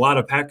has. A lot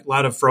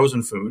of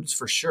frozen foods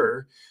for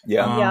sure.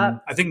 yeah.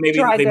 Yep. I think maybe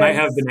Dry they might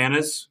have goods,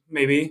 bananas,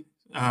 maybe,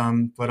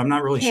 but I'm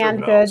not really sure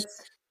canned what else.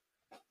 goods.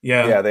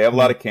 Yeah, Yeah, they have a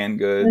yeah. lot of canned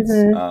goods.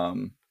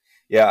 Hmm.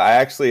 Yeah, I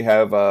actually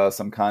have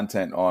some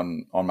content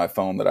on my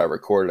phone that I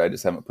recorded. I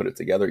just haven't put it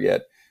together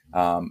yet,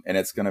 and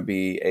it's going to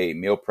be a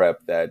meal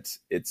prep that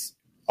it's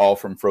all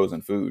from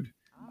frozen food,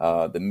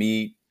 the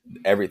meat,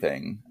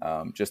 everything,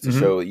 just to Hmm.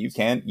 show that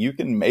you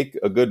can make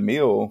a good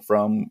meal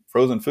from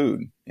frozen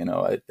food.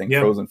 I think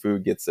Yeah. frozen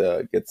food gets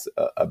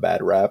a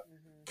bad rap.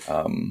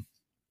 Um,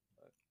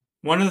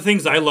 One of the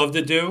things I love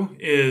to do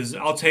is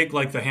I'll take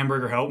like the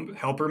hamburger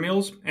helper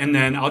meals, and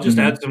then I'll just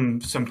add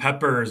mhm. some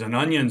peppers and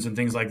onions and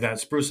things like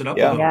that, spruce it up a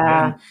Yeah, little bit,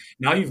 Yeah. and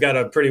now you've got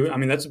a pretty. I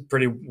mean, that's a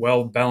pretty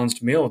well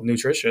balanced meal, The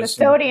nutritious,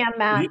 and sodium,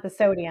 Matt, the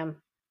sodium.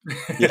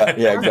 yeah,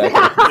 yeah,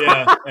 exactly.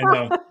 yeah, I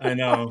know, I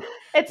know.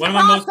 It's One of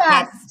my most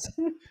pop, processed.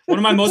 One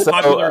of my most So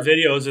popular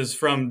videos is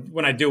from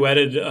when I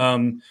duetted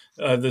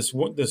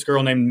this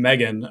girl named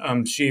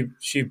Megan.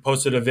 She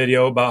posted a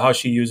video about how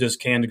she uses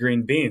canned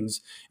green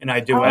beans, and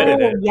I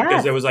duetted Oh, it because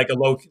yes. it was like a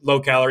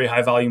low calorie,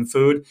 high volume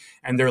food,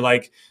 and they're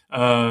like,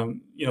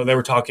 they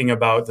were talking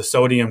about the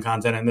sodium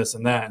content and this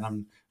and that, and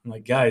I'm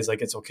like, guys,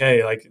 like it's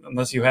okay, like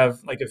unless you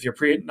have like if you're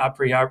not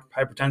pre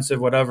hypertensive,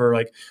 whatever,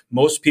 like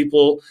most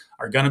people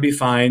are gonna be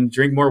fine.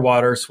 Drink more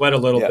water, sweat a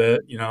little yeah,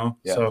 bit, yeah.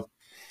 So.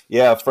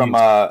 Yeah, from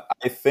I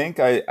think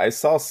I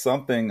saw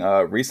something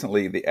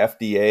recently. The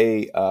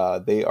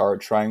FDA they are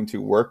trying to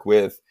work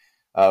with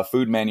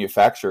food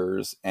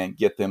manufacturers and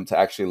get them to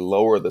actually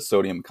lower the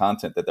sodium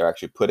content that they're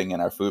actually putting in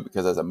our food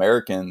because as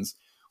Americans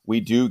we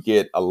do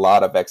get a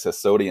lot of excess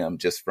sodium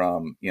just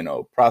from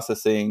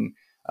processing,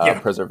 Yeah.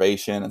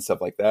 preservation, and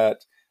stuff like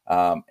that.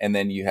 And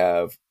then you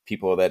have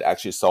people that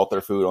actually salt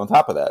their food on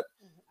top of that.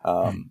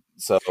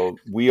 So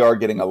we are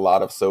getting a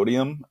lot of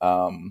sodium.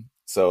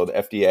 So the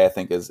FDA, I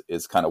think,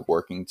 is kind of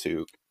working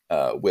to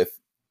with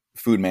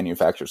food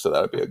manufacturers, so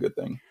that would be a good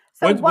thing.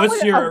 So what What's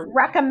would a your?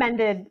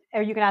 recommended,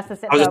 or you can ask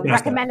this, I was just the gonna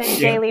ask that. recommended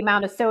Yeah. daily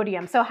amount of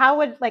sodium. So how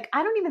would, like,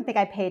 I don't even think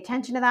I pay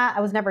attention to that.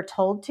 I was never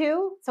told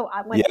to. So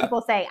when Yeah.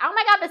 people say, oh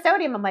my God, the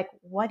sodium, I'm like,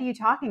 what are you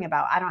talking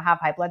about? I don't have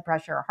high blood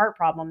pressure or heart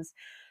problems.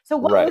 So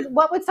Right.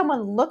 what would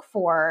someone look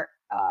for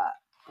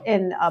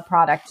in a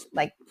product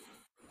like?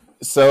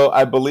 So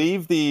I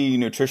believe the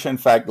nutrition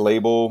fact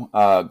label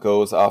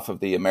goes off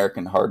of the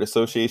American Heart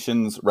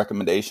Association's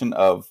recommendation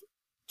of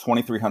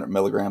 2,300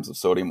 milligrams of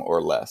sodium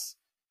or less.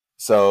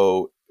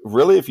 So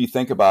really, if you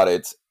think about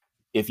it,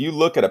 if you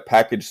look at a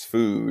packaged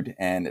food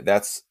and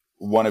that's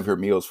one of your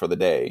meals for the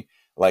day,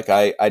 like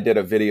I did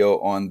a video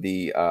on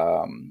the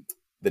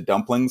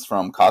dumplings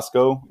from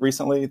Costco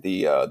recently.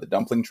 The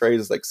dumpling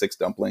trays is like 6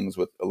 dumplings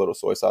with a little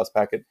soy sauce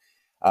packet.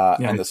 Yeah.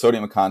 And the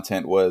sodium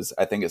content was,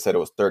 I think it said it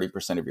was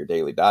 30% of your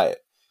daily diet.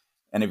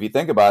 And if you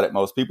think about it,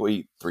 most people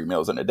eat 3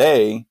 meals in a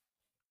day.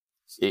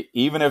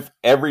 Even if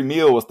every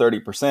meal was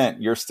 30%,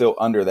 you're still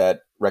under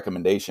that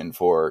recommendation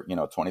for,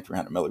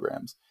 2,300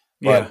 milligrams.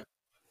 Yeah.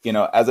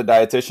 But, as a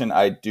dietitian,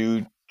 I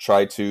do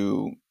try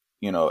to,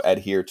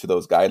 adhere to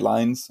those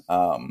guidelines,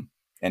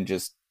 and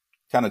just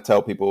kind of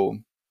tell people,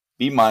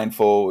 be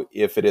mindful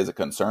if it is a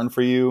concern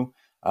for you.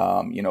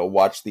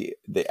 Watch the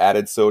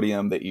added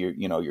sodium that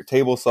your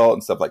table salt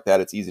and stuff like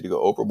that. It's easy to go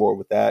overboard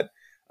with that.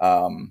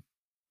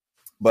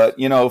 But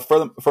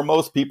for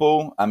most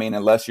people, I mean,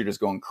 unless you're just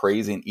going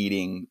crazy and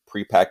eating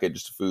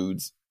prepackaged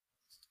foods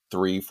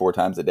 3-4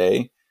 times a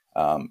day,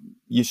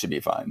 you should be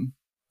fine.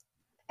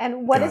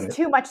 And what Got does it.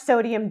 too much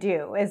sodium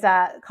do? Is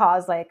that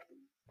cause like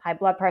high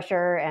blood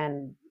pressure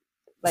and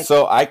like?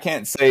 So I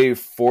can't say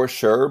for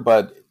sure,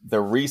 but the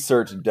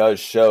research does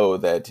show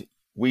that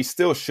we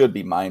still should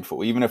be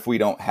mindful, even if we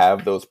don't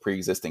have those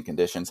pre-existing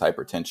conditions,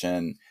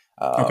 hypertension,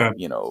 Okay.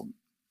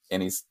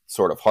 any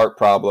sort of heart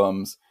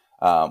problems.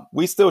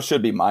 We still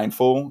should be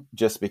mindful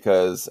just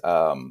because,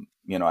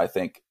 I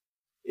think,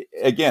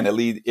 again,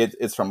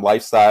 it's from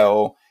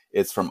lifestyle,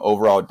 it's from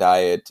overall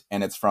diet,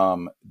 and it's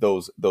from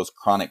those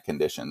chronic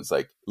conditions,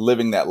 like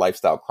living that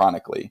lifestyle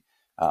chronically.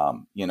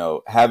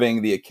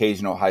 Having the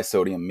occasional high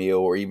sodium meal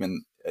or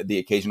even the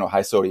occasional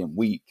high sodium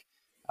week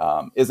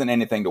isn't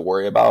anything to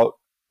worry about.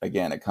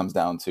 Again, it comes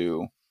down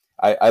to,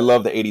 I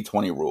love the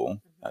 80-20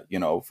 rule,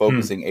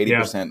 focusing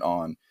Yeah. 80%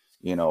 on,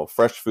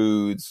 fresh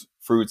foods,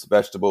 fruits,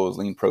 vegetables,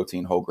 lean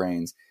protein, whole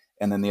grains.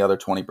 And then the other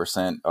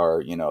 20%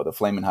 are, the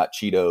flaming hot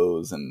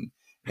Cheetos and,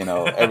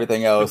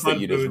 everything The else that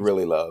fun you just foods.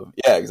 really love.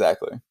 Yeah,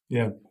 exactly.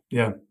 Yeah.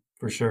 Yeah.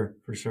 For sure.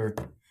 For sure.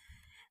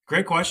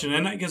 Great question.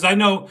 And because I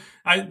know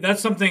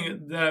that's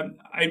something that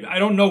I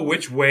don't know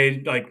which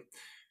way, like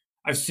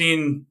I've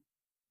seen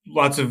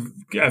lots of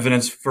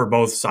evidence for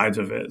both sides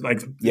of it.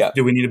 Like, Yeah.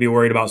 do we need to be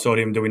worried about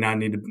sodium? Do we not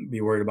need to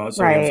be worried about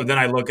sodium? Right.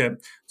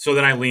 So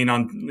then I lean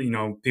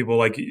on, people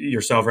like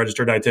yourself,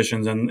 registered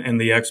dietitians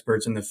and the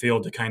experts in the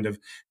field to kind of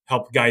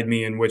help guide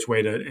me in which way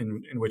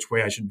in which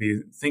way I should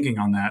be thinking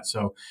on that.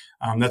 So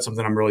that's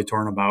something I'm really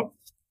torn about.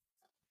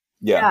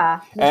 Yeah.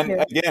 And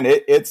again,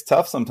 it's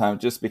tough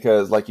sometimes just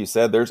because, like you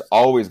said, there's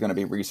always going to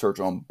be research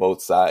on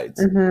both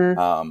sides.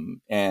 Mm-hmm.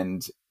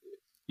 And,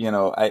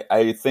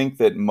 I think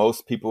that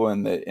most people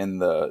in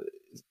the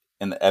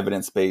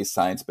evidence-based,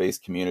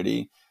 science-based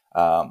community,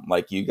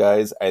 like you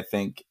guys, I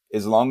think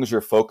as long as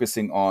you're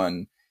focusing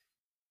on,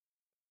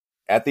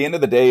 at the end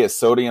of the day, is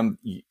sodium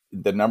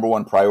the number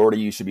one priority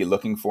you should be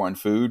looking for in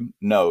food?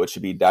 No, it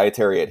should be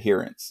dietary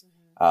adherence.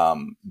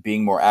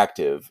 Being more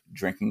active,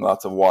 drinking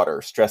lots of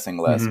water, stressing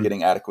less,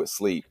 getting adequate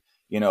sleep,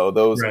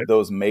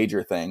 those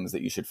major things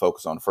that you should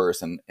focus on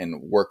first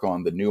and work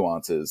on the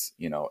nuances,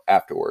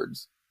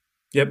 afterwards.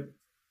 Yep.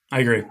 I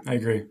agree.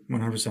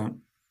 100%.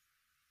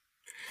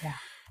 Yeah.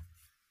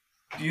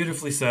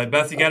 Beautifully said.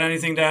 Beth, you got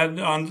anything to add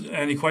on,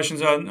 any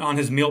questions on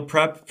his meal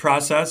prep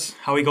process,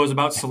 how he goes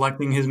about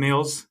selecting his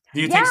meals?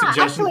 Do you take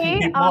suggestions from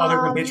people other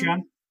than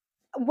Patreon?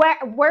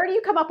 Where do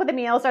you come up with the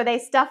meals? Are they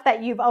stuff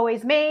that you've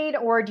always made,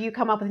 or do you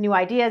come up with new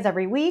ideas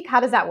every week?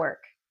 How does that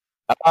work?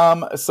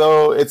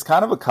 So it's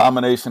kind of a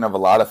combination of a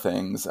lot of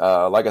things.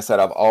 Like I said,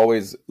 I've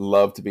always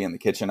loved to be in the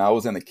kitchen. I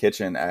was in the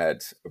kitchen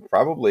at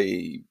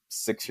probably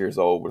 6 years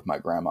old with my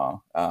grandma.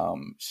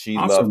 She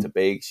loved to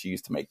bake. She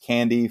used to make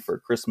candy for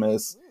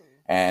Christmas,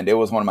 and it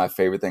was one of my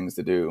favorite things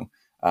to do.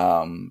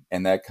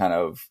 And that kind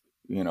of,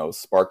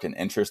 sparked an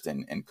interest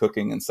in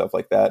cooking and stuff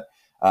like that.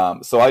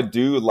 So I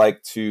do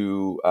like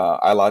to,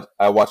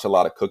 I watch a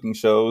lot of cooking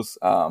shows.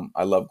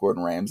 I love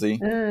Gordon Ramsay.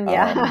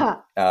 Yeah.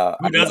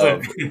 Who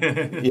doesn't?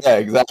 Yeah,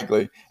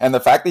 exactly. And the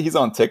fact that he's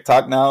on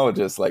TikTok now, it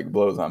just like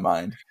blows my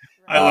mind.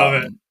 I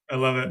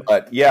love it.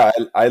 But yeah,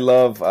 I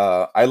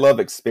love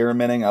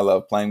experimenting. I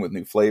love playing with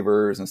new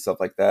flavors and stuff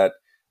like that.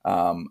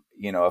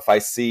 If I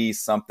see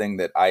something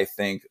that I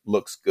think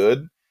looks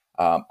good,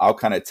 I'll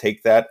kind of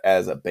take that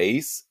as a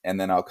base, and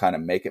then I'll kind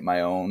of make it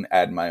my own,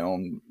 add my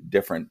own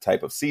different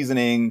type of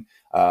seasoning.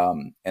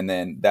 And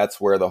then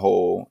that's where the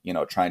whole,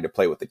 trying to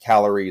play with the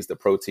calories, the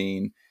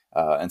protein,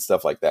 and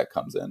stuff like that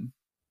comes in.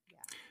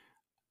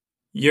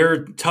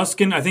 Your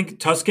Tuscan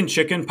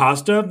chicken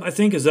pasta,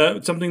 is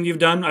that something you've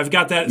done? I've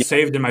got that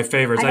saved in my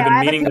favorites. I've been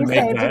meaning to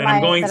make that, and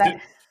I'm going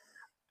to.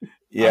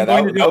 Yeah, I'm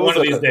going to do it one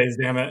of these days,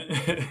 damn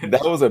it.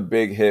 That was a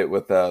big hit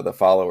with the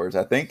followers.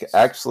 I think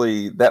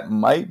actually that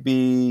might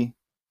be,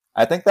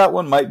 that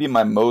one might be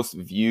my most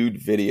viewed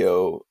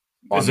video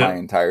on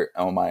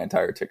my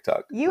entire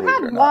TikTok. You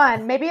had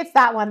one, maybe it's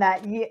that one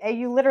that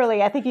you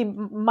literally, I think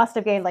you must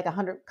have gained like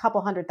couple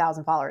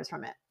 100,000 followers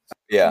from it.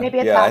 Yeah, maybe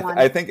it's that one.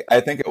 I think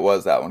it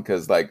was that one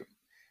because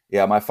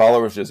my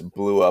followers just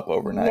blew up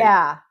overnight.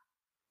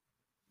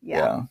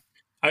 Yeah.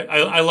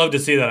 I love to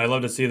see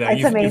that.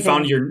 You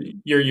found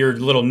your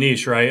little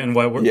niche, right? And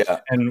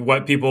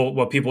what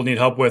people need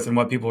help with and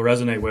what people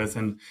resonate with,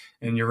 and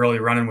you're really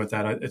running with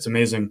that. It's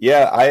amazing.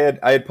 Yeah, I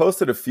had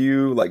posted a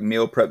few like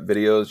meal prep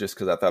videos just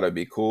because I thought it'd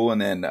be cool.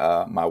 And then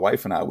my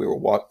wife and I we were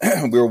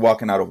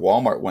walking out of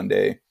Walmart one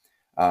day,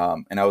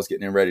 and I was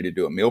getting ready to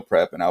do a meal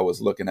prep, and I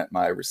was looking at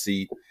my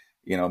receipt,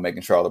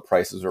 making sure all the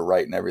prices were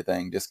right and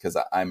everything, just because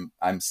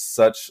I'm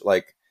such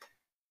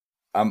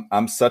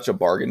a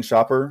bargain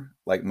shopper.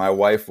 Like my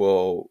wife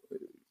I'll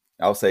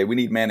say we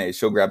need mayonnaise.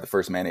 She'll grab the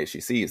first mayonnaise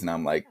she sees. And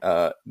I'm like,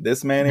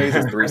 this mayonnaise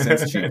is 3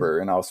 cents cheaper,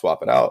 and I'll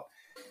swap it out.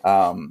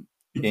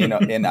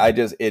 And I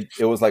just, it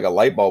was like a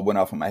light bulb went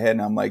off in my head.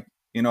 And I'm like,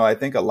 I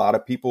think a lot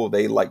of people,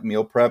 they like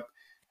meal prep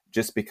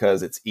just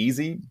because it's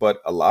easy, but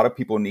a lot of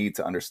people need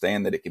to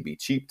understand that it can be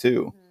cheap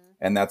too.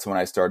 And that's when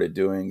I started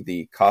doing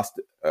the cost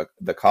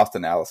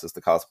analysis,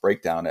 the cost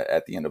breakdown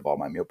at the end of all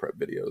my meal prep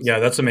videos. Yeah,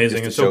 that's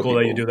amazing. It's so cool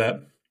that you do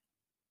that.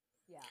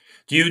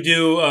 Do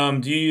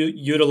you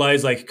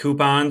utilize like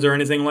coupons or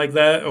anything like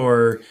that,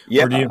 or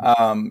yeah? Or do you...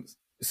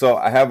 So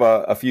I have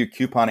a few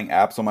couponing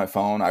apps on my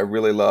phone. I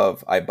really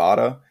love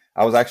Ibotta.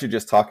 I was actually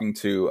just talking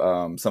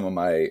to some of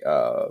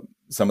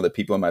the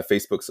people in my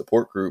Facebook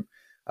support group.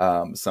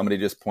 Somebody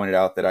just pointed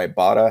out that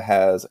Ibotta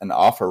has an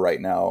offer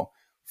right now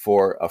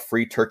for a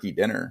free turkey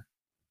dinner.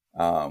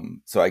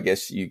 So I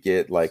guess you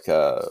get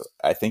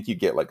I think you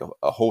get like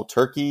a whole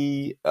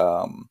turkey.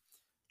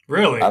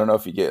 Really? I don't know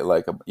if you get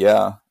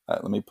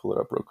let me pull it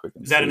up real quick.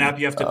 Is that an app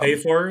you have to pay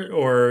for,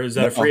 or is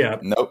that a free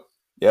app? Nope.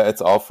 Yeah, it's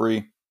all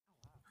free.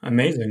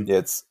 Amazing.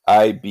 It's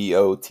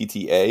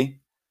Ibotta.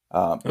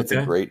 It's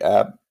a great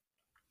app.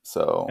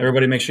 So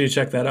everybody make sure you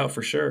check that out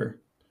for sure.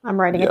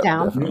 I'm writing it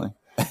down. Definitely.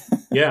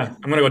 Yeah,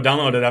 I'm going to go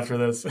download it after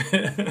this.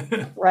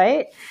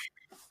 Right?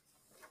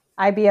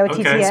 Ibotta.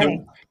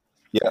 Okay,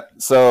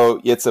 so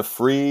it's a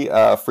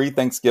free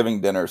Thanksgiving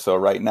dinner. So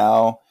right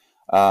now,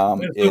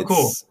 it's so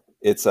cool.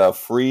 It's a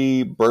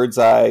free bird's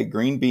eye,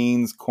 green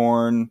beans,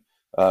 corn,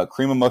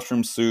 cream of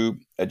mushroom soup,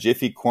 a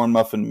Jiffy corn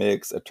muffin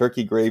mix, a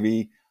turkey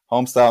gravy,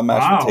 home style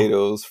mashed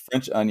potatoes,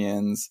 French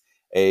onions,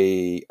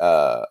 a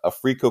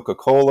free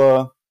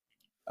Coca-Cola,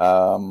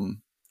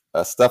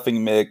 a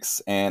stuffing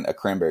mix, and a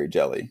cranberry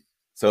jelly.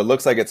 So it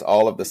looks like it's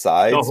all of the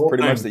sides,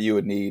 pretty much, that you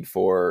would need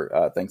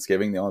for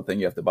Thanksgiving. The only thing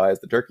you have to buy is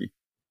the turkey.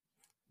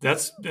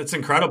 That's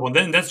incredible. And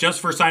then that's just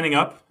for signing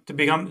up to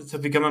become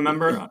a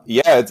member.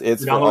 Yeah,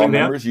 it's for all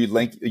members. You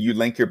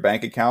link your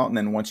bank account, and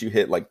then once you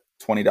hit like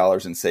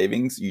 $20 in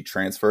savings, you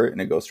transfer it,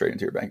 and it goes straight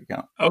into your bank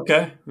account.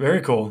 Okay,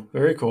 very cool,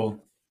 very cool.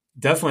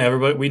 Definitely,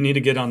 everybody, we need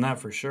to get on that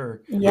for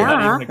sure.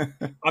 Yeah,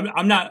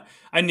 I'm not.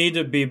 I need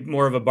to be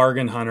more of a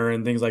bargain hunter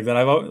and things like that.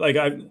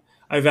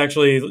 I've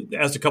actually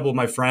asked a couple of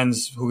my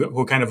friends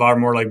who kind of are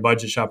more like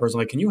budget shoppers. I'm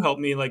like, can you help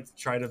me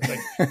try to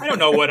I don't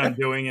know what I'm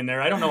doing in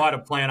there. I don't know how to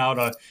plan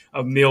out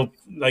a meal,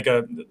 like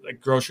a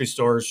grocery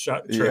store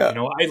trip. Yeah.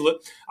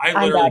 I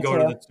literally go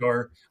to the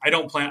store. I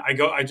don't plan.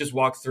 I just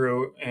walk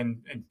through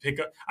and pick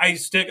up. I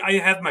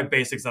have my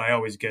basics that I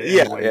always get.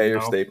 Anyway,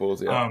 your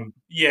staples.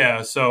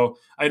 Yeah. So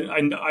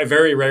I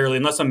very rarely,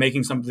 unless I'm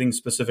making something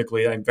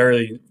specifically, I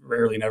very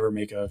rarely never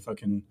make a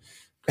fucking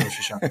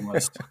grocery shopping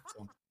list.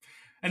 So.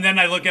 And then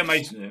I look at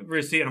my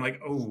receipt and I'm like,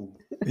 oh,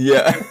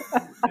 yeah,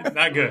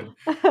 not good.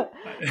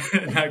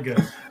 Not good.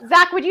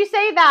 Zach, would you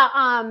say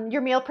that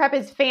your meal prep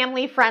is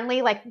family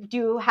friendly? Like,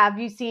 have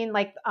you seen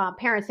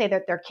parents say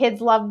that their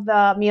kids love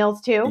the meals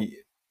too?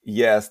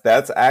 Yes,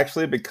 that's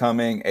actually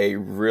becoming a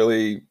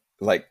really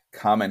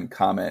common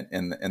comment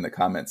in the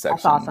comment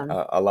section. That's awesome.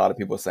 A lot of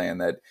people saying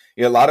that.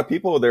 A lot of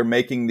people, they're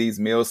making these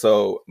meals.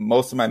 So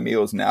most of my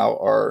meals now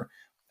are,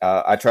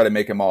 I try to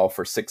make them all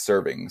for 6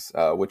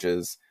 servings, which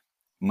is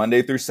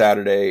Monday through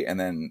Saturday, and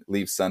then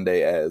leave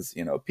Sunday as,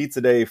 pizza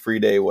day, free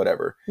day,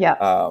 whatever.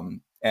 Yeah.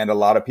 And a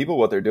lot of people,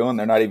 what they're doing,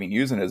 they're not even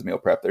using it as meal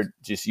prep. They're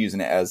just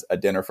using it as a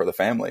dinner for the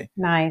family.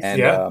 Nice.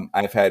 And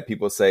I've had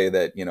people say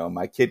that,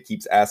 my kid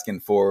keeps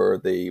asking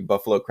for the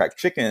buffalo cracked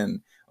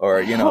chicken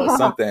or,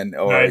 something,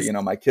 or, nice.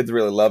 My kids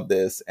really love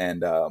this.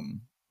 And,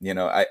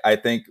 I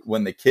think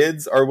when the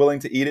kids are willing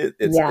to eat it,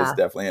 it's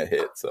definitely a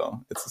hit.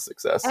 So it's a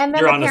success. And then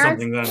you're onto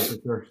something then,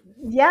 for sure.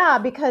 Yeah,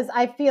 because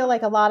I feel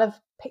like a lot of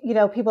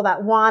people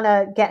that want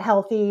to get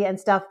healthy and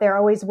stuff, they're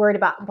always worried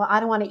about, well, I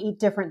don't want to eat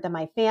different than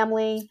my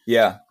family.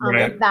 Yeah.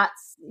 Right. And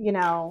that's,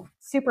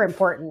 super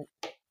important.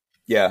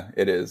 Yeah,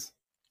 it is.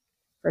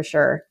 For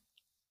sure.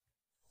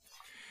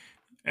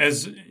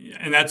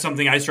 And that's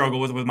something I struggle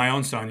with my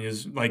own son,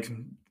 is like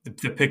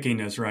the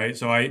pickiness, right?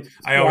 So I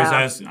always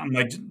ask, I'm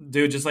like,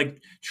 dude, just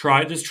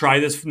try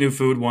this new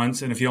food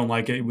once, and if you don't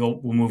like it,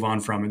 we'll move on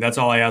from it. That's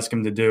all I ask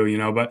him to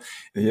do, But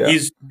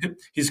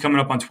he's coming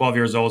up on 12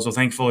 years old, so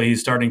thankfully he's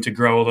starting to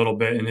grow a little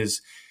bit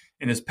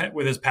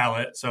with his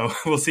palate. So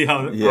we'll see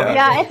how.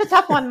 Yeah, it's a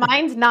tough one.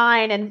 Mine's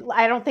 9, and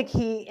I don't think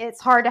it's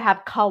hard to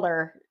have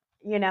color.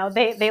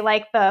 They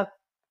like the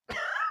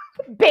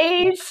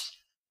beige.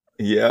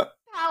 Yeah.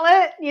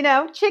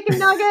 Palette, chicken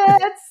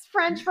nuggets,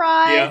 French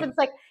fries. Yeah. It's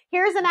like,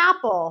 here's an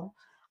apple.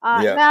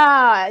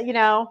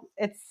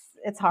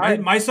 It's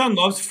hard. My son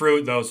loves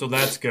fruit though, so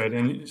that's good.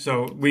 And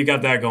so we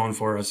got that going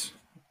for us.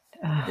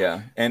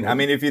 Yeah. And I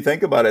mean, if you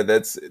think about it,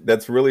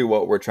 that's really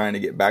what we're trying to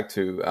get back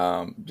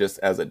to, just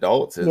as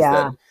adults, is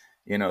that,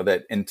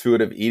 that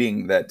intuitive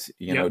eating, that,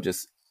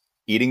 just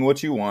eating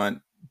what you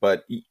want.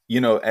 But,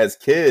 as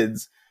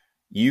kids,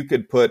 you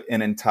could put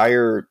an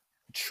entire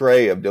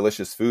tray of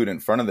delicious food in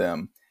front of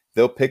them.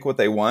 They'll pick what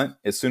they want.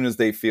 As soon as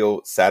they feel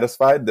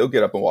satisfied, they'll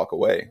get up and walk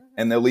away,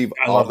 and they'll leave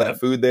all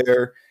that food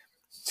there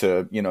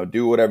to,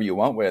 do whatever you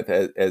want with.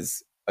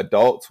 As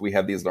adults, we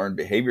have these learned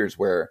behaviors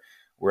where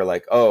we're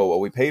like, oh, well,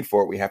 we paid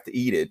for it, we have to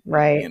eat it.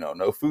 Right.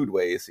 No food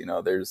waste.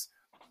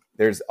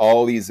 There's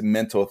all these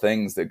mental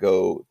things that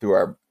go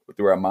through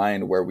our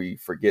mind where we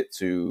forget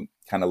to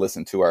kind of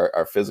listen to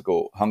our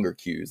physical hunger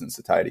cues and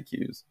satiety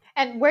cues.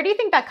 And where do you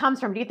think that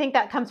comes from? Do you think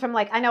that comes from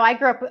I know I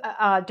grew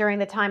up during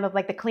the time of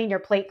the Clean Your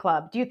Plate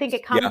Club. Do you think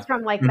it comes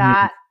from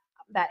that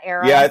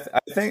era? Yeah, I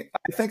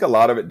think a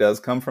lot of it does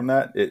come from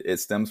that. It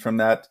stems from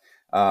that.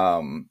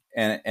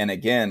 And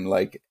again,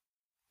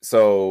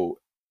 so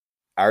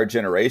our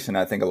generation,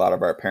 I think a lot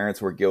of our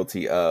parents were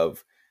guilty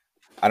of,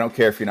 I don't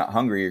care if you're not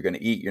hungry, you're going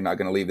to eat. You're not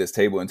going to leave this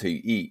table until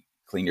you eat.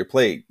 Clean your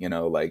plate.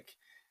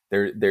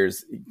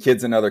 There's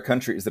kids in other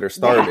countries that are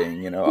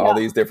starving, all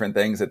these different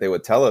things that they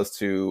would tell us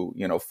to,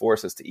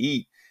 force us to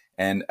eat.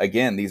 And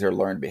again, these are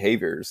learned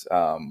behaviors.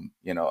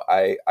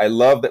 I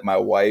love that my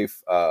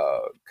wife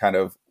kind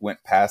of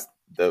went past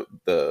the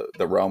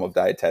realm of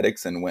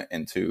dietetics and went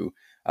into,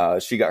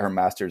 she got her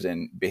master's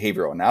in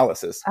behavioral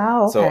analysis.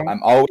 Oh, okay. So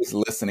I'm always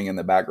listening in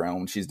the background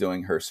when she's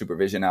doing her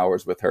supervision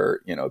hours with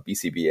her,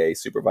 BCBA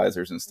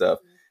supervisors and stuff.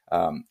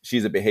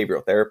 She's a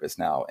behavioral therapist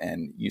now,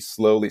 and you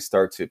slowly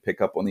start to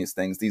pick up on these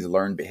things, these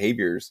learned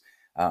behaviors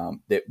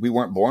that we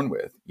weren't born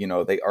with.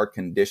 They are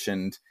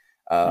conditioned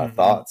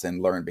thoughts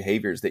and learned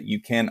behaviors that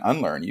you can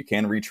unlearn. You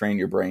can retrain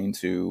your brain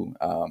to,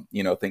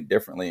 think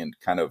differently and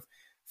kind of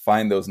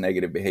find those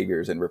negative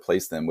behaviors and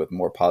replace them with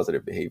more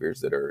positive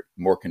behaviors that are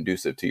more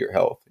conducive to your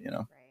health.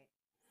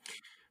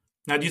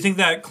 Now, Now, do you think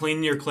that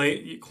clean your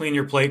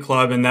plate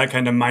club and that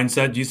kind of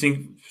mindset, do you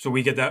think, so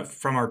we get that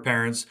from our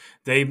parents,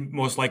 they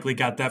most likely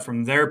got that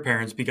from their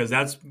parents, because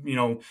that's,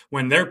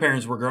 when their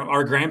parents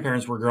our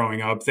grandparents were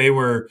growing up, they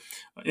were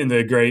in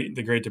the Great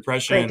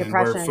Depression,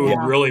 where food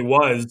really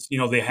was,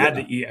 they had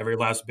to eat every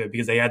last bit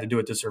because they had to do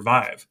it to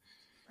survive,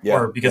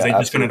 or because they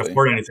just couldn't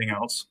afford anything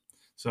else.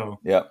 So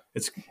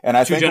and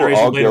I think we're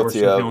all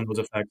guilty of feeling those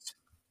effects.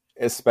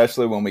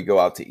 Especially when we go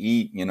out to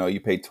eat, you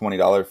pay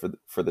 $20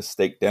 for the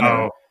steak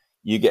dinner.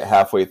 You get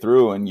halfway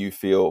through and you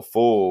feel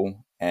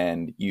full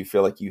and you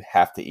feel like you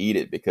have to eat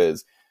it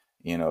because,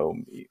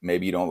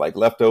 maybe you don't like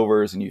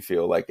leftovers and you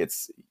feel like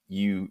it's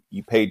you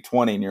paid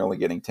 $20 and you're only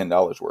getting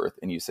 $10 worth,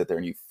 and you sit there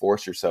and you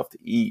force yourself to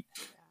eat.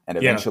 And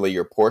eventually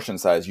your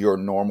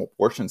normal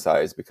portion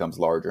size becomes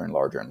larger and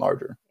larger and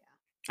larger.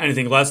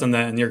 Anything less than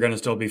that, and you're going to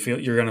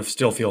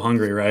still feel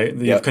hungry, right?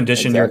 You've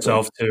conditioned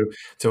yourself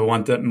to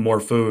want more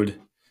food.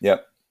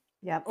 Yep.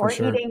 Or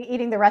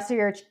eating the rest of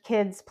your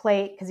kid's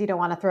plate because you don't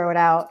want to throw it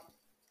out.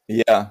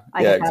 Yeah.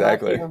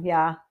 Exactly.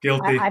 Yeah.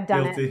 Guilty. I've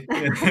done it.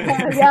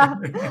 Yeah.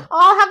 Oh,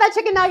 I'll have that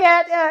chicken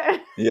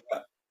nugget.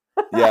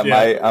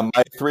 Yeah.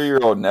 My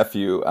 3-year-old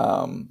nephew,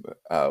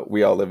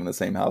 we all live in the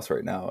same house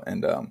right now.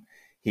 And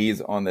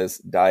he's on this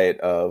diet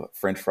of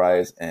French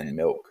fries and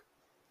milk.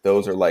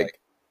 Those are like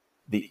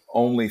the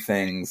only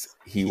things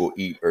he will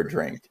eat or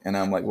drink. And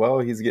I'm like, well,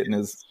 he's getting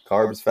his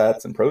carbs,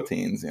 fats, and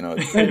proteins,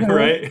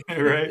 Right.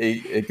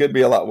 It could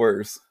be a lot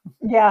worse.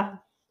 Yeah.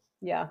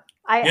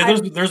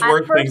 There's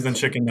worse things than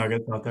chicken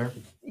nuggets out there.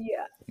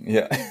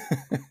 Yeah.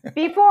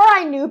 Before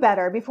I knew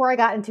better, before I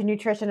got into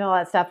nutrition and all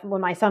that stuff,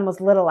 when my son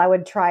was little, I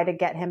would try to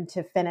get him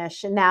to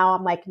finish. And now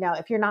I'm like, no,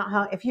 if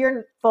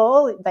you're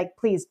full, like,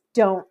 please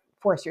don't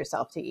force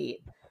yourself to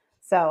eat.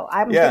 So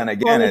I'm totally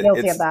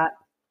guilty of that.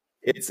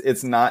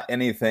 It's not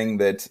anything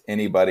that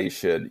anybody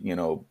should,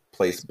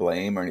 place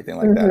blame or anything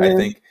like that.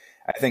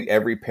 I think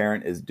every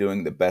parent is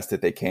doing the best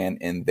that they can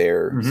in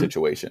their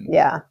situation.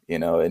 Yeah.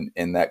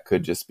 And that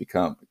could just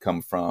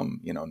come from,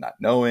 not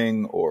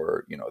knowing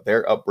or,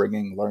 their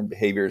upbringing, learned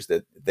behaviors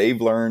that they've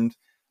learned,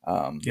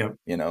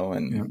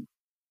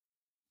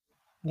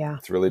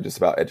 it's really just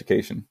about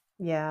education.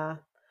 Yeah.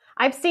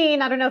 I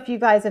don't know if you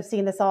guys have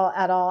seen this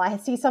at all. I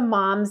see some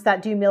moms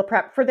that do meal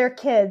prep for their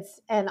kids,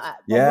 and a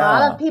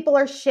lot of people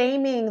are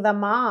shaming the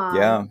mom.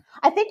 Yeah.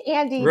 I think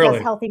Andy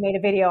Does Healthy made a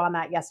video on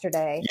that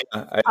yesterday.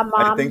 Yeah,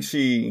 I think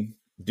she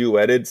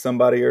duetted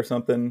somebody or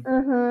something.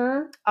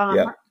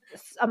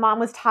 A mom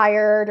was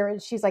tired, or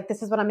she's like,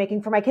 "This is what I'm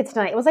making for my kids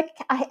tonight." It was like,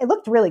 it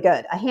looked really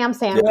good. A ham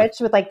sandwich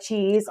with like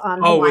cheese on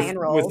Hawaiian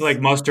rolls. With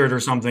like mustard or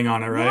something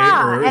on it, right?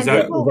 Yeah, or and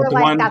people were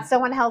like, "That's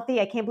so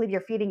unhealthy. I can't believe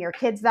you're feeding your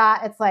kids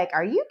that." It's like,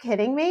 are you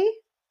kidding me?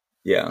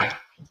 Yeah.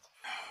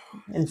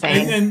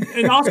 Insane.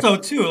 And also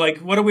too, like,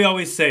 what do we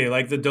always say?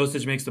 Like, the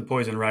dosage makes the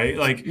poison, right?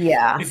 Like,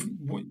 if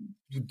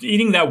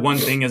eating that one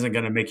thing isn't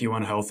going to make you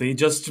unhealthy,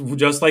 just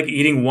like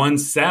eating one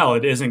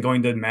salad isn't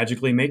going to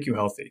magically make you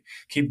healthy.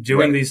 Keep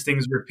doing these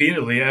things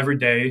repeatedly every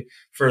day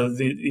for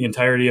the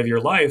entirety of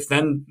your life.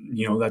 Then,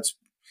 that's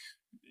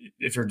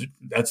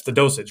the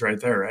dosage right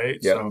there. Right.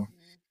 Yep. So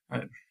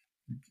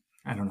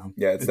I don't know.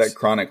 Yeah. It's that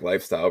chronic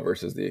lifestyle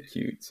versus the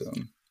acute. So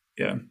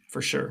yeah,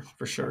 for sure.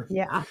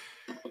 Yeah.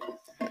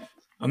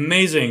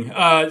 Amazing.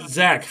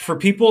 Zach, for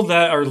people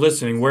that are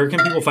listening, where can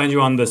people find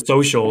you on the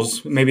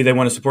socials? Maybe they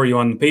want to support you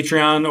on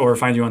Patreon or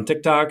find you on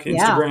TikTok,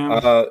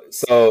 Instagram.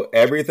 So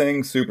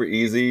everything's super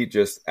easy,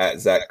 just at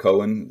Zach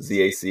Coen,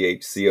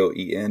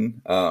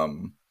 ZachCoen.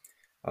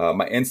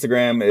 My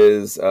Instagram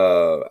is,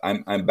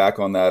 I'm back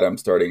on that. I'm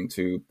starting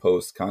to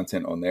post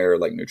content on there,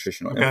 like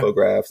nutritional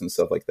infographics and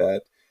stuff like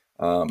that.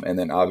 And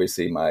then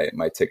obviously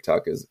my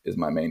TikTok is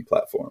my main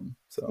platform.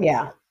 So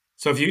yeah.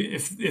 So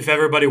if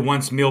everybody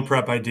wants meal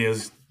prep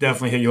ideas,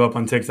 definitely hit you up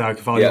on TikTok.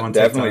 Follow you on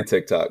TikTok. Definitely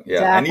TikTok.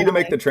 Yeah, definitely. I need to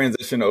make the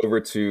transition over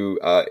to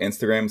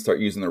Instagram, start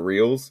using the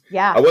Reels.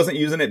 Yeah, I wasn't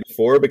using it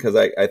before because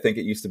I think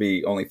it used to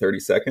be only 30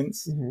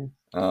 seconds.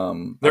 I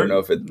don't know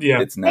if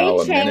it's now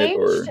a minute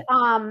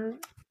or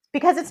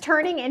because it's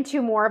turning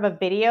into more of a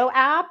video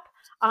app.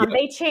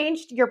 They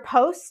changed your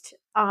post,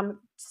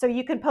 so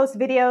you can post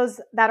videos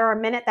that are a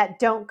minute that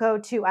don't go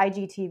to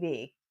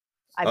IGTV.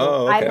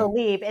 I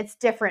believe it's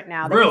different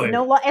now. Really?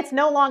 It's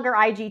no longer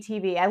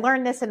IGTV. I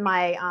learned this in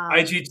my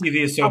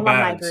IGTV is so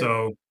bad. Group.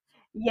 So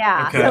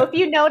yeah. Okay. So if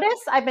you notice,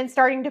 I've been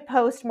starting to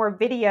post more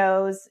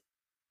videos,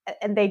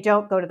 and they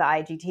don't go to the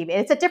IGTV.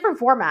 It's a different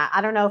format.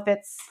 I don't know.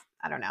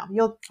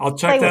 I'll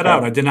check that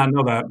out. I did not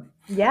know that.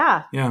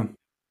 Yeah. Yeah.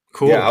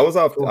 Cool. Yeah, I was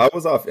off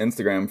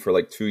Instagram for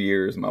like 2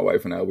 years. My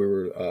wife and I, we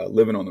were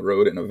living on the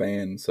road in a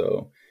van,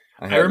 so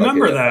I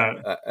remember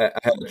that. I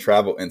had a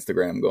travel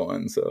Instagram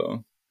going,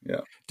 so.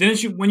 Yeah.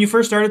 Didn't you, when you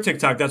first started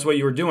TikTok, that's what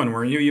you were doing,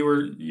 weren't you? You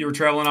were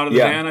traveling out of the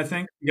van, I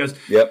think, because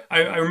I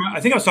remember, I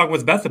think I was talking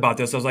with Beth about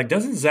this. I was like,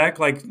 doesn't Zach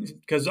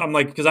because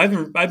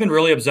I've been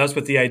really obsessed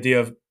with the idea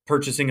of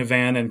purchasing a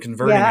van and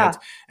converting it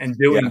and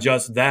doing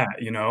just that,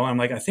 I'm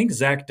like, I think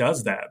Zach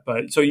does that,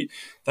 but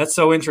that's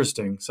so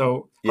interesting.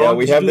 So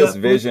we have this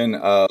vision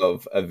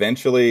of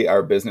eventually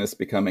our business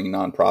becoming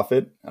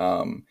nonprofit.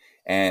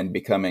 and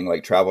becoming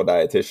like travel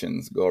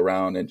dietitians, go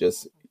around and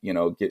just, do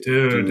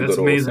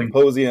little amazing.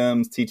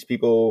 Symposiums, teach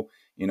people,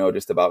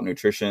 just about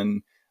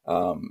nutrition,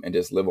 and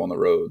just live on the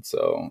road.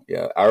 So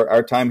yeah,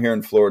 our time here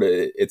in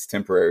Florida, it's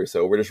temporary.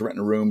 So we're just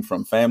renting a room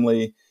from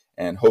family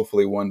and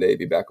hopefully one day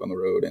be back on the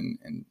road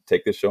and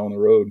take this show on the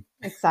road.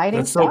 Exciting.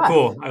 That's so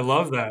cool. I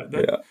love that.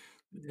 Yeah.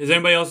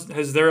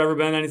 Has there ever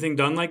been anything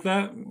done like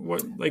that?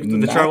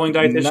 The traveling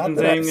dietitian not that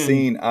thing? I've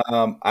seen.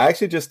 I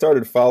actually just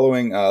started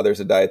following, there's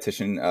a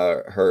dietitian,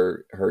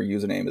 her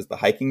username is the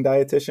hiking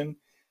dietitian.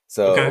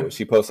 So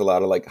she posts a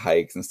lot of like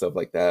hikes and stuff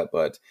like that.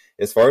 But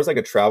as far as like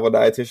a travel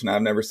dietitian,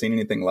 I've never seen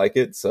anything like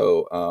it.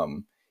 So,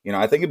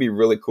 I think it'd be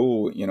really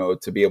cool,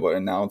 to be able to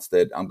announce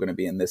that I'm going to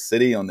be in this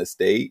city on this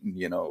date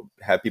and,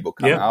 have people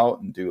come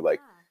out and do like,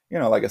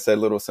 like I said,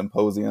 little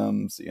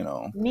symposiums,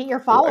 meet your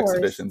followers.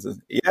 Exhibitions.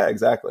 Yeah,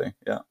 exactly.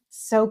 Yeah.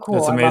 So cool.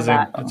 That's amazing. I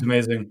love that. That's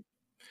amazing.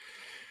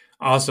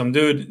 Awesome,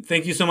 dude.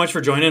 Thank you so much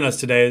for joining us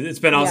today. It's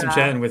been awesome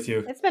chatting with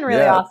you. It's been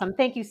really awesome.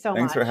 Thank you so much.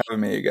 Thanks for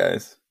having me, you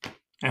guys.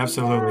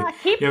 Absolutely. Yeah,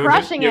 keep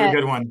crushing it. You have a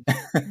good one.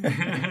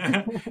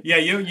 Yeah,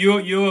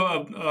 you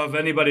of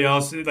anybody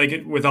else,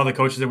 like with all the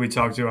coaches that we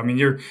talked to, I mean,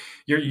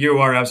 you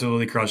are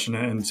absolutely crushing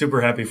it, and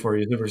super happy for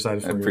you. Super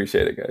excited for you.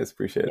 Appreciate it, guys.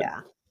 Appreciate it. Yeah.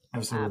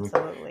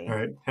 Absolutely. All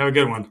right. Have a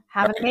good one.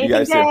 Have an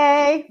amazing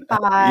day. Too.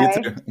 Bye.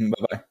 You too.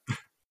 Bye-bye.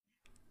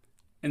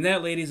 And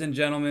that, ladies and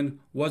gentlemen,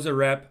 was a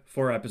wrap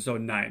for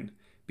episode 9.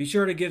 Be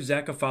sure to give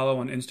Zach a follow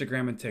on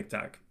Instagram and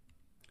TikTok.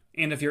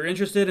 And if you're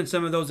interested in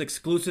some of those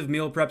exclusive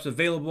meal preps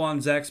available on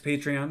Zach's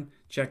Patreon,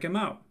 check him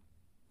out.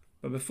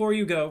 But before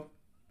you go,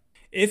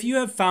 if you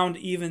have found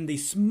even the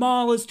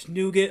smallest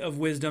nougat of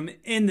wisdom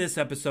in this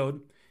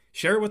episode,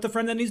 share it with a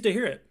friend that needs to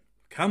hear it.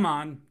 Come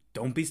on,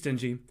 don't be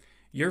stingy.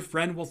 Your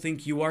friend will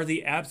think you are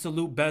the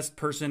absolute best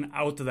person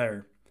out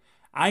there.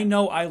 I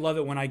know I love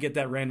it when I get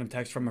that random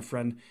text from a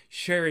friend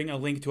sharing a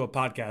link to a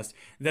podcast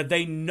that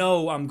they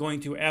know I'm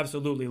going to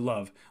absolutely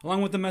love,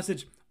 along with the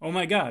message, "Oh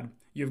my God,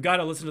 you've got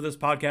to listen to this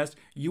podcast.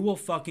 You will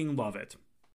fucking love it."